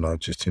group, and not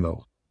just,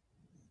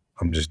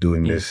 I'm just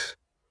doing this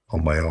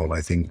on my own. I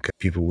think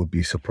people would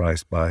be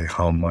surprised by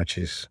how much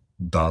is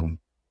done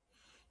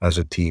as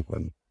a team,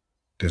 and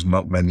there's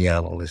not many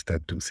analysts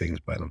that do things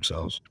by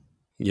themselves.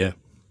 Yeah.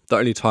 The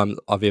only time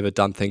I've ever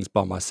done things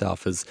by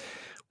myself is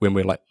when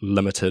we're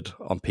limited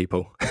on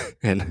people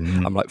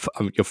and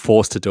you're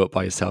forced to do it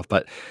by yourself,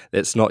 but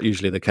that's not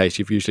usually the case.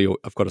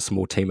 I've got a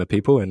small team of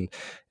people, and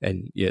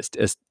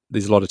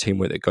there's a lot of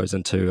teamwork that goes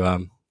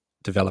into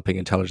developing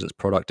intelligence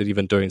product, and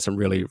even doing some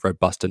really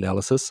robust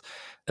analysis.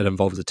 It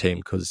involves a team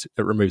because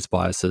it removes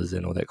biases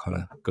and all that kind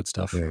of good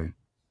stuff.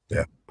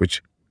 Yeah.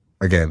 Which,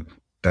 again,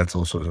 that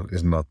also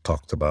is not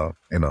talked about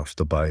enough,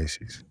 the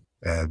biases.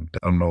 And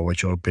I don't know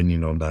what your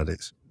opinion on that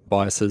is.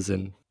 Biases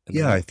and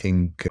I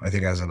think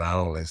as an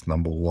analyst,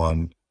 number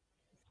one,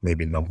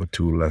 maybe number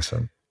two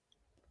lesson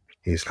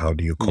is, how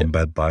do you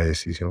combat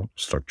biases,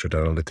 structured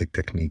analytic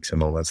techniques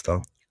and all that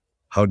stuff.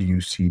 How do you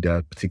see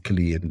that,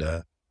 particularly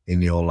in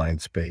the online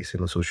space,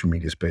 in the social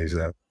media space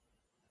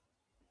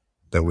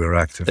that we're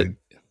active in?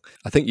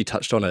 I think you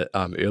touched on it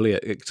earlier.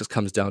 It just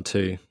comes down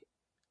to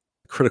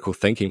critical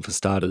thinking, for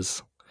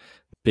starters,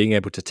 being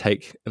able to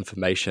take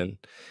information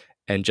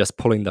and just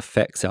pulling the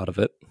facts out of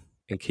it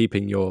and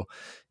keeping your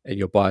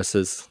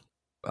biases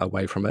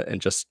away from it,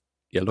 and just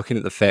looking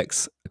at the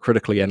facts,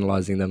 critically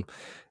analyzing them,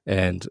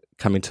 and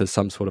coming to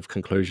some sort of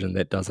conclusion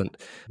that doesn't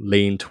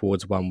lean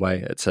towards one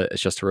way. It's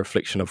just a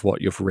reflection of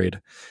what you've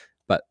read.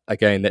 But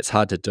again, that's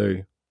hard to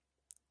do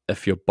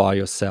if you're by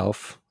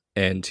yourself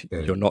and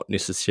you don't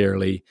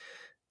necessarily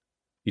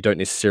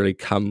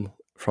come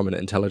from an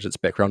intelligence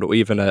background, or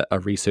even a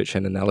research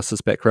and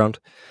analysis background.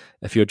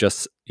 If you're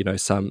just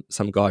some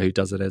guy who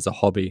does it as a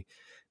hobby,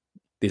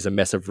 there's a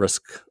massive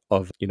risk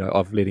of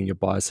letting your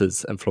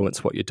biases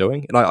influence what you're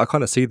doing. And I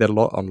kind of see that a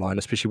lot online,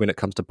 especially when it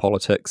comes to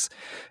politics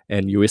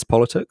and US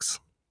politics.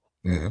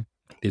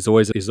 There's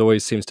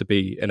always seems to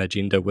be an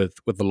agenda with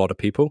a lot of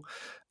people,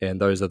 and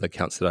those are the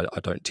accounts that I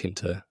don't tend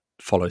to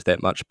follow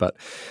that much. But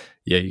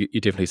yeah, you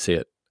definitely see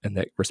it in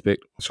that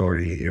respect.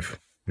 Sorry if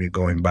we're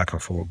going back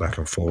and forward.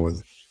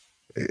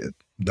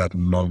 That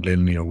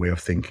non-linear way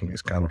of thinking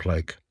is kind of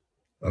like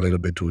a little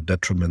bit to a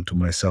detriment to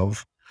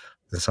myself.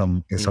 In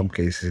some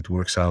cases, it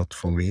works out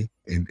for me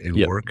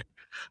in work.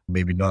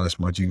 Maybe not as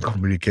much in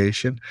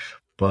communication,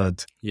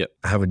 but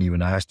I haven't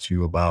even asked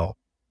you about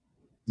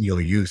your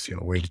youth.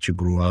 Where did you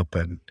grow up,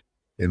 and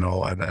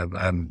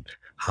and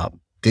how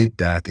did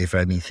that, if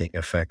anything,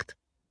 affect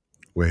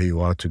where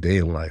you are today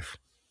in life,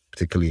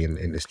 particularly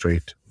in the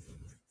straight?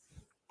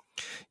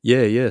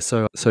 Yeah.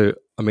 So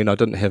I mean, I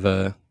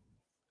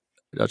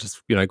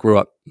just grew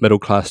up middle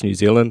class New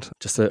Zealand,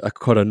 just a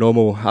quite a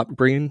normal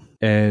upbringing,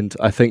 and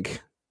I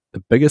think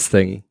the biggest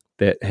thing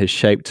that has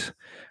shaped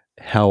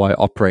how I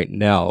operate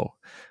now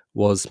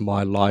was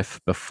my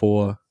life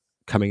before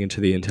coming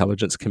into the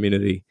intelligence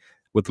community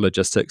with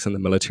logistics and the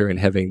military and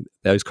having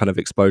those kind of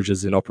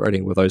exposures and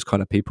operating with those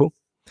kind of people.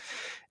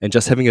 And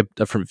just having a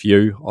different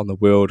view on the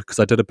world, because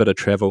I did a bit of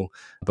travel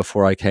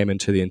before I came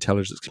into the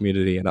intelligence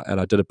community, and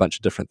I did a bunch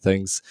of different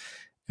things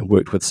and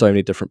worked with so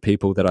many different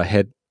people that I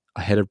had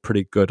a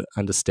pretty good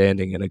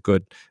understanding and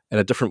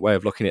a different way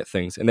of looking at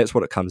things. And that's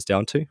what it comes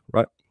down to,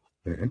 right?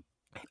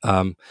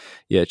 Mm-hmm.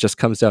 It just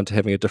comes down to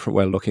having a different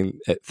way of looking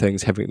at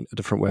things, having a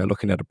different way of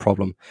looking at a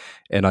problem.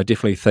 And I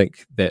definitely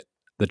think that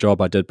the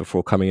job I did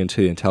before coming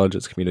into the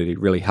intelligence community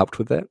really helped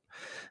with that.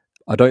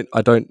 I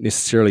don't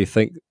necessarily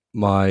think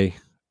my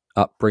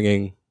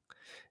upbringing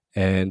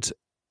and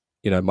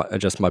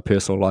my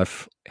personal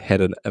life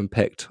had an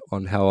impact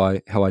on how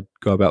I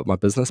go about my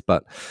business,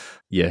 but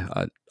yeah,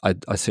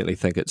 I certainly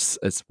think it's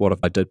what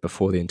I did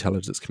before the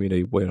intelligence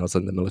community when I was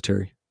in the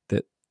military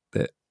that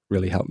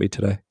really helped me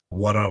today.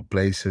 What are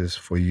places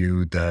for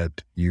you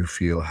that you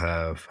feel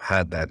have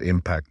had that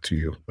impact to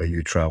you where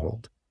you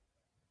traveled?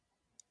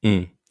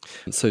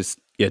 So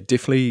yeah,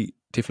 definitely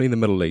the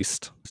Middle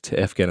East to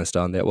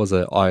Afghanistan. That was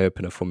an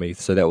eye-opener for me.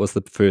 So that was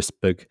the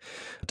first big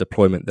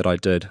deployment that I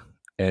did.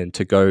 And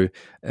to go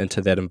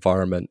into that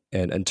environment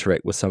and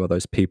interact with some of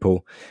those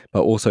people,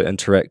 but also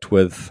interact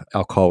with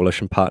our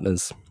coalition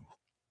partners,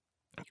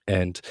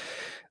 and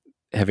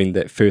having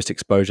that first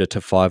exposure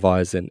to Five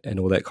Eyes and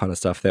all that kind of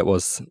stuff, that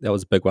was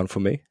a big one for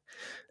me.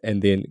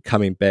 And then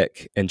coming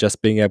back and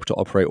just being able to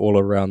operate all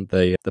around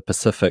the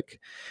Pacific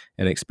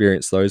and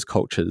experience those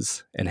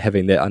cultures and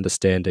having that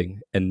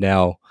understanding. And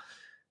now,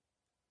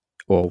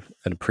 or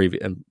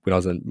when I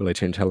was in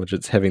military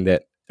intelligence, having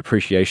that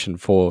appreciation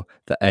for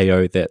the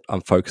AO that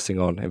I'm focusing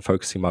on and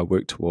focusing my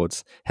work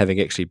towards, having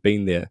actually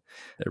been there,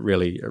 it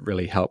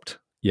really helped.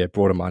 Yeah,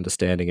 broaden my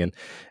understanding and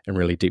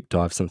really deep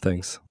dive some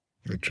things.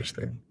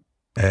 Interesting.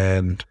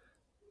 And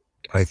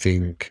I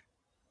think,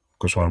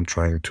 because what I'm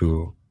trying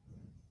to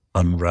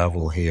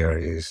unravel here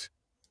is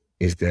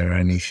there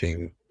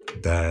anything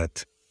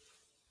that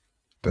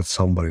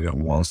somebody that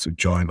wants to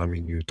join? I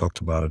mean, you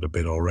talked about it a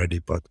bit already,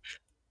 but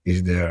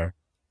is there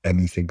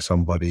anything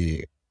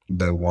somebody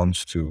that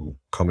wants to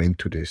come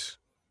into this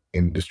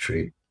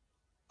industry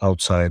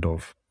outside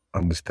of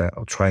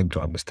trying to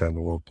understand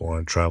the world more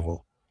and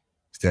travel?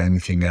 Is there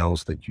anything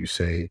else that you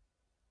say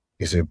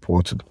is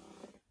important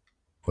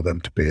for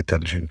them to pay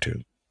attention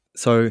to?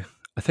 So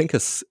I think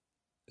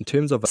in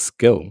terms of a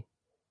skill,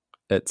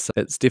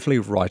 it's definitely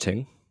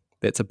writing.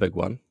 That's a big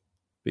one,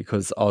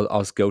 because I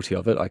was guilty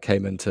of it. I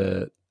came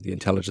into the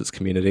intelligence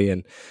community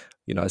and,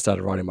 I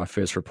started writing my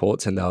first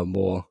reports, and they were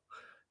more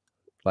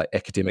like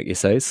academic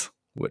essays,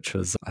 which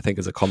I think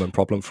is a common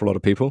problem for a lot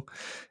of people.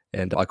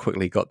 And I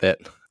quickly got that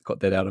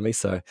out of me.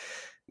 So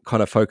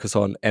kind of focus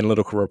on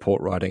analytical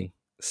report writing,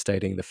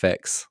 stating the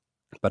facts.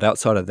 But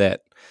outside of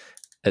that,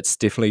 it's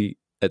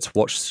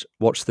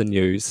watch the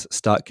news,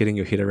 start getting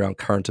your head around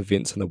current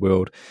events in the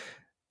world,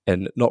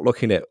 and not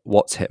looking at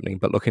what's happening,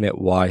 but looking at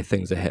why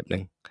things are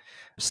happening.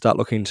 Start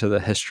looking into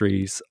the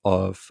histories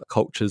of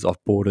cultures, of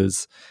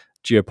borders,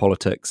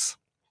 geopolitics,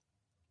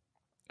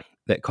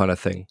 that kind of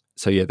thing.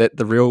 So yeah, that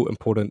the real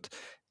important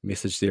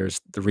message there is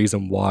the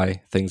reason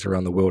why things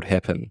around the world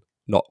happen,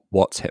 not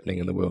what's happening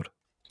in the world.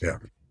 Yeah,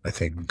 I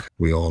think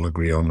we all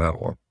agree on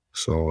that one.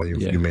 So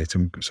you made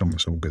some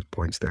good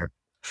points there.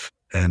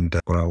 And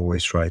what I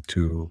always try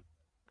to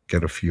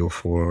get a feel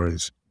for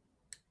is,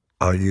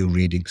 are you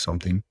reading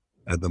something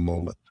at the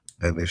moment?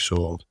 And if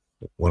so,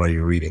 what are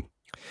you reading?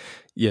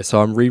 Yeah,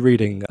 so I'm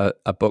rereading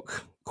a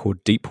book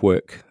called Deep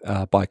Work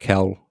by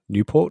Cal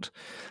Newport.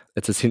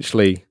 It's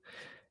essentially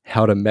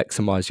how to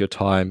maximize your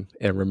time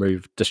and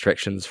remove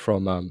distractions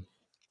from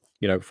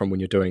when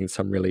you're doing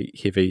some really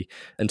heavy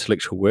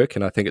intellectual work.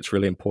 And I think it's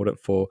really important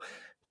for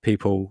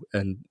people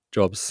in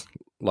jobs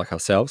like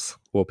ourselves,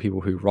 or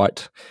people who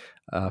write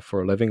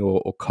for a living,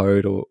 or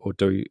code, or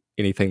do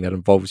anything that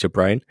involves your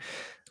brain,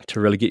 to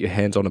really get your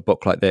hands on a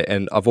book like that.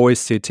 And I've always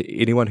said to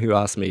anyone who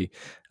asks me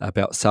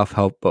about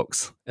self-help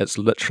books, it's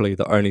literally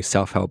the only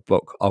self-help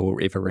book I will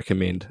ever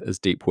recommend is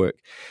Deep Work.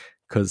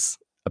 Because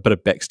a bit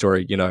of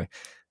backstory,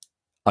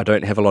 I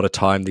don't have a lot of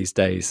time these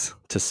days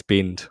to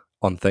spend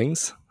on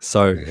things.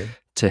 So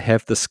to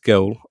have the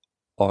skill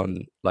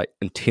on like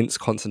intense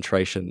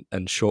concentration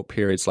in short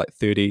periods, like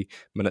 30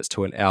 minutes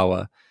to an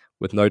hour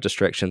with no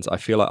distractions, I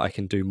feel like I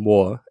can do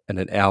more in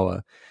an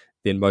hour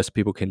than most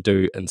people can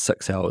do in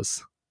 6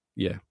 hours.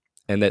 Yeah.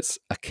 And that's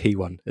a key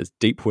one, is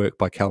Deep Work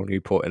by Cal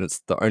Newport. And it's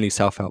the only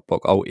self-help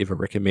book I'll ever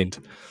recommend.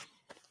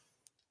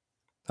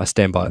 I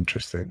stand by it.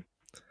 Interesting.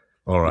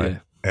 All right.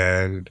 Yeah.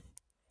 And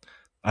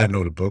I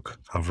know the book,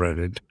 I've read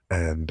it,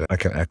 and I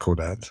can echo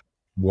that.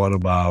 What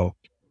about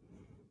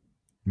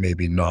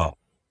maybe not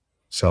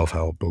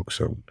self-help books,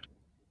 or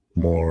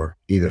more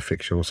either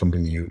fiction or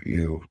something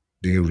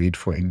do you read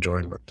for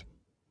enjoyment?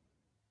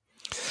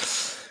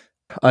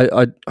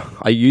 I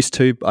used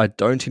to, but I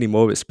don't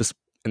anymore.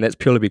 And that's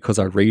purely because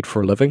I read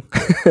for a living.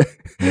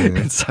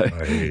 And so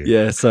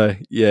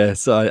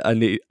I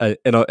need,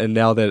 and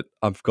now that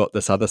I've got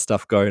this other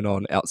stuff going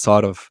on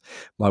outside of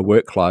my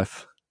work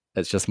life,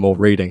 it's just more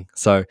reading.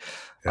 So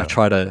I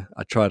try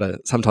to,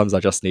 sometimes I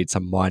just need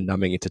some mind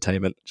numbing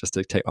entertainment just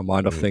to take my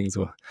mind off things,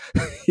 or,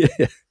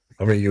 yeah.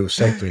 I mean, you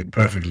segued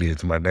perfectly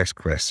into my next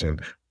question.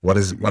 What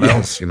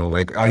else,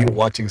 like, are you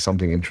watching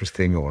something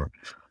interesting or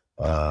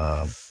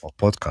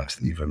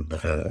podcast even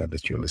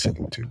that you're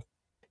listening to?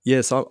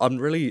 Yeah, so I'm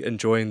really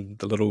enjoying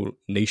the little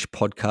niche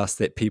podcasts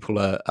that people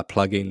are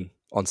plugging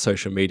on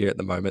social media at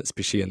the moment,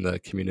 especially in the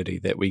community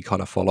that we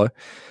kind of follow,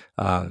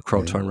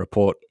 Tone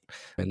Report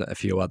and a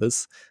few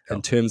others. Yeah.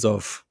 In terms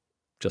of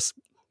just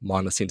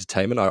mindless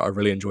entertainment, I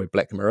really enjoy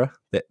Black Mirror,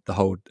 that the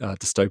whole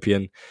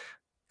dystopian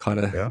kind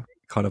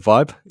of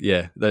vibe.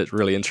 Yeah, that's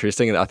really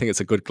interesting, and I think it's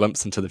a good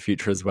glimpse into the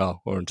future as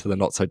well, or into the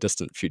not so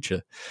distant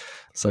future.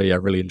 So yeah, I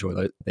really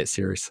enjoy that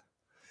series.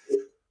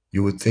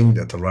 You would think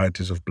that the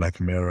writers of Black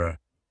Mirror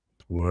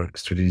were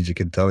strategic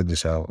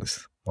intelligence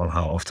analysts on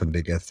how often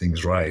they get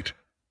things right.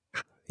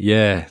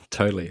 Yeah,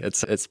 totally.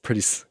 It's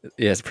pretty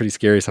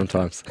scary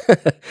sometimes.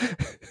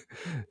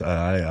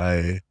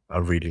 I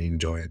really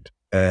enjoy it,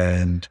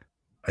 and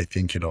I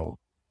think we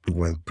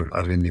went.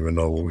 I didn't even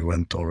know we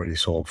went already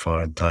so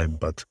far in time.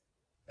 But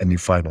any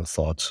final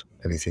thoughts?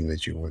 Anything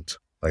that you would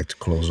like to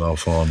close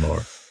off on, or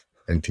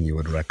anything you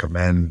would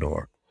recommend,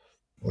 or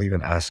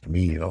even ask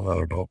me? I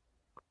don't know.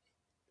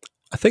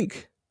 I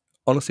think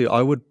honestly,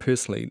 I would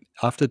personally,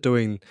 after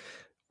doing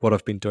what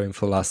I've been doing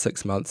for the last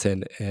 6 months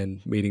and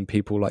meeting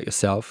people like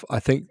yourself, I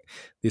think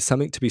there's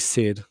something to be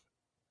said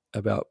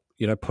about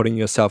putting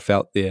yourself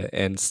out there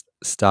and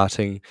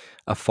starting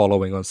a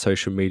following on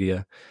social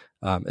media,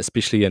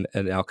 especially in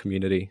our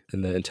community,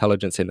 in the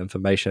intelligence and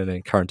information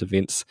and current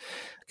events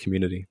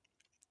community,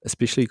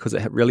 especially because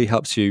it really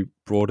helps you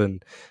broaden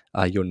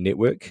your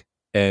network.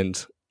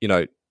 And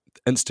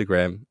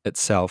Instagram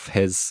itself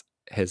has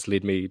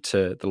led me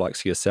to the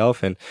likes of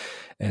yourself and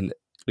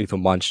Lethal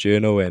Minds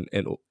Journal and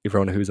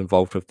everyone who's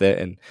involved with that.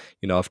 And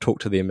I've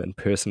talked to them in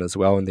person as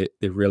well, and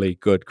they're really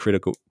good,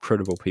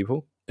 credible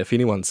people. If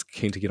anyone's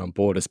keen to get on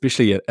board,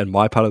 especially in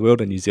my part of the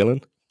world in New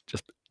Zealand,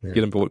 just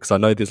get on board, because I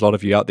know there's a lot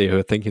of you out there who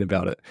are thinking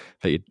about it,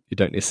 but you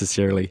don't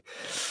necessarily,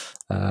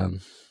 I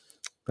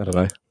don't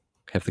know,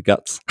 have the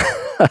guts.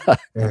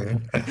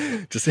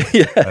 Just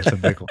That's a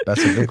big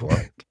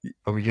one.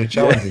 I mean, you're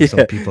challenging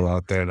some people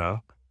out there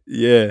now.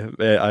 Yeah,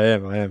 I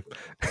am.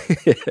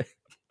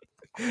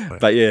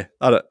 But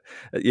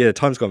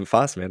time's gone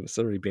fast, man. It's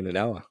already been an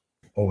hour.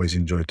 Always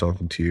enjoy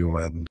talking to you,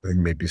 and I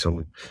think maybe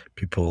some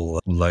people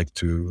would like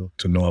to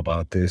know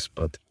about this,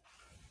 but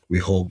we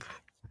hope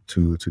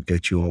to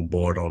get you on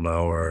board on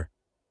our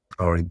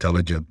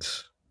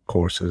intelligence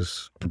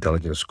courses,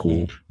 intelligence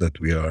school that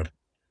we are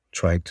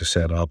trying to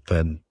set up,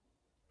 and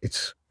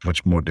it's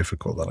much more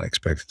difficult than I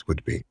expected it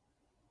would be.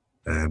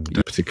 And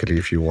particularly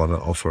if you want to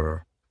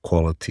offer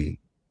quality,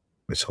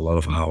 it's a lot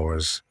of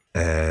hours,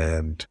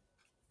 and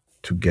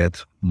to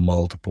get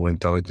multiple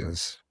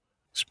intelligence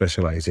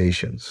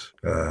specializations,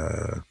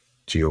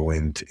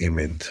 GeoInt,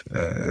 IMINT,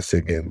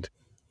 SIGINT.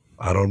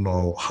 I don't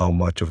know how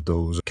much of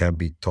those can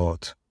be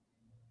taught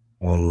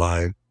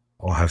online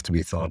or have to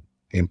be taught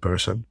in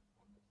person.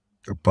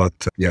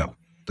 But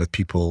that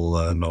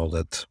people know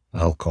that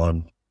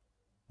Alcon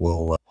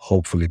will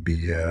hopefully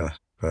be a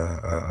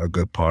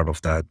good part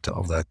of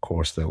that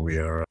course that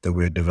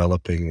we're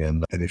developing.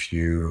 And if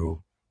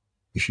you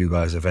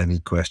guys have any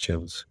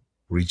questions,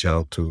 reach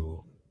out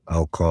to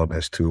Alcon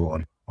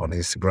S2 on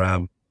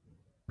Instagram.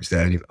 Is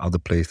there any other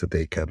place that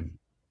they can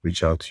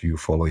reach out to you,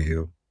 follow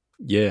you?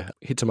 Yeah,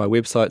 head to my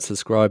website,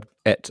 subscribe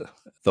at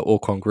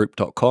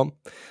thealcongroup.com,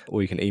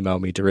 or you can email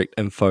me direct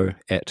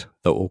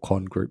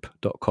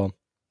info@thealcongroup.com.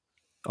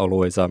 I'll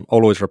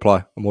always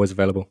reply. I'm always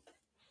available.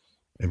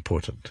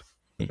 Important.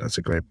 That's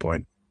a great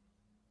point.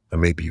 And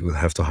maybe you will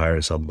have to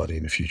hire somebody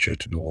in the future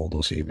to do all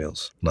those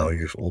emails. Now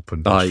you've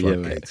opened those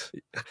floodgates.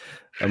 Mate.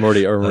 I'm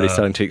already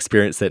starting to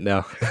experience that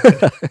now.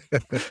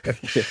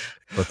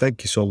 Well,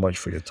 thank you so much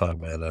for your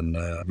time, man, and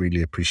I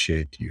really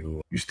appreciate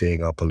you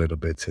staying up a little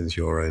bit since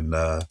you're in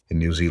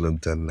New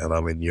Zealand and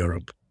I'm in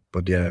Europe.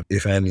 But yeah,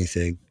 if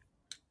anything,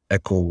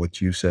 echo what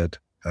you said,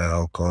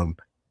 Alcon,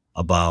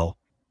 about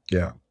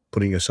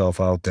putting yourself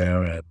out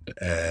there,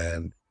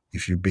 and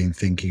if you've been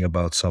thinking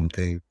about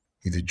something,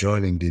 either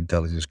joining the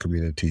intelligence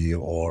community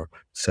or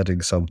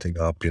setting something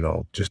up,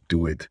 just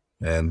do it.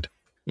 And,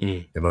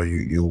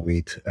 you'll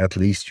meet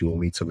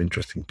some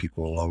interesting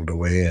people along the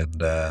way,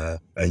 and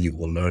you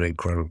will learn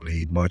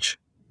incredibly much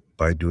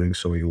by doing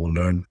so. You will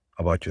learn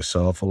about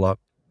yourself a lot.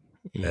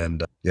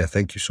 And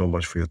thank you so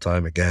much for your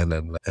time again,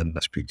 and I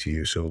speak to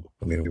you. So,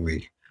 I mean,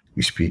 we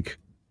speak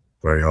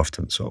very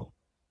often. So,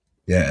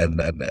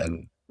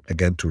 and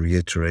again, to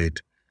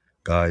reiterate,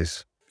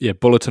 guys. Yeah,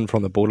 Bulletin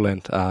from the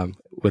Borderland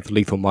with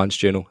Lethal Minds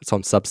Journal. It's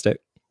on Substack.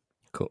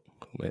 Cool,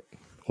 mate.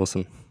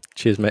 Awesome.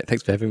 Cheers, mate.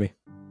 Thanks for having me.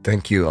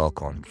 Thank you,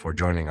 Alcon, for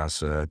joining us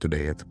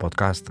today at the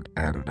podcast,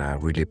 and I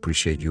really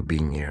appreciate you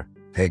being here.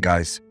 Hey,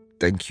 guys,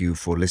 thank you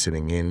for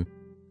listening in.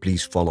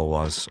 Please follow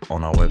us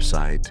on our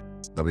website,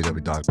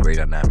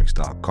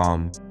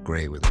 www.greydynamics.com,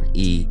 Grey with an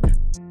E.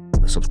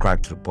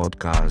 Subscribe to the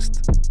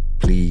podcast.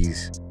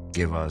 Please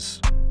give us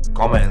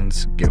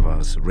comments, give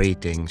us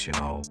ratings. You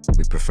know,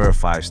 we prefer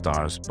 5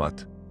 stars,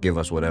 but give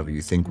us whatever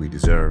you think we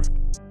deserve.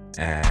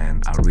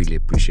 And I really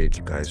appreciate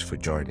you guys for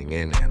joining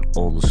in and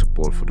all the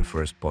support for the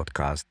first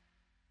podcast.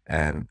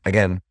 And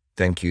again,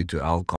 thank you to Alcon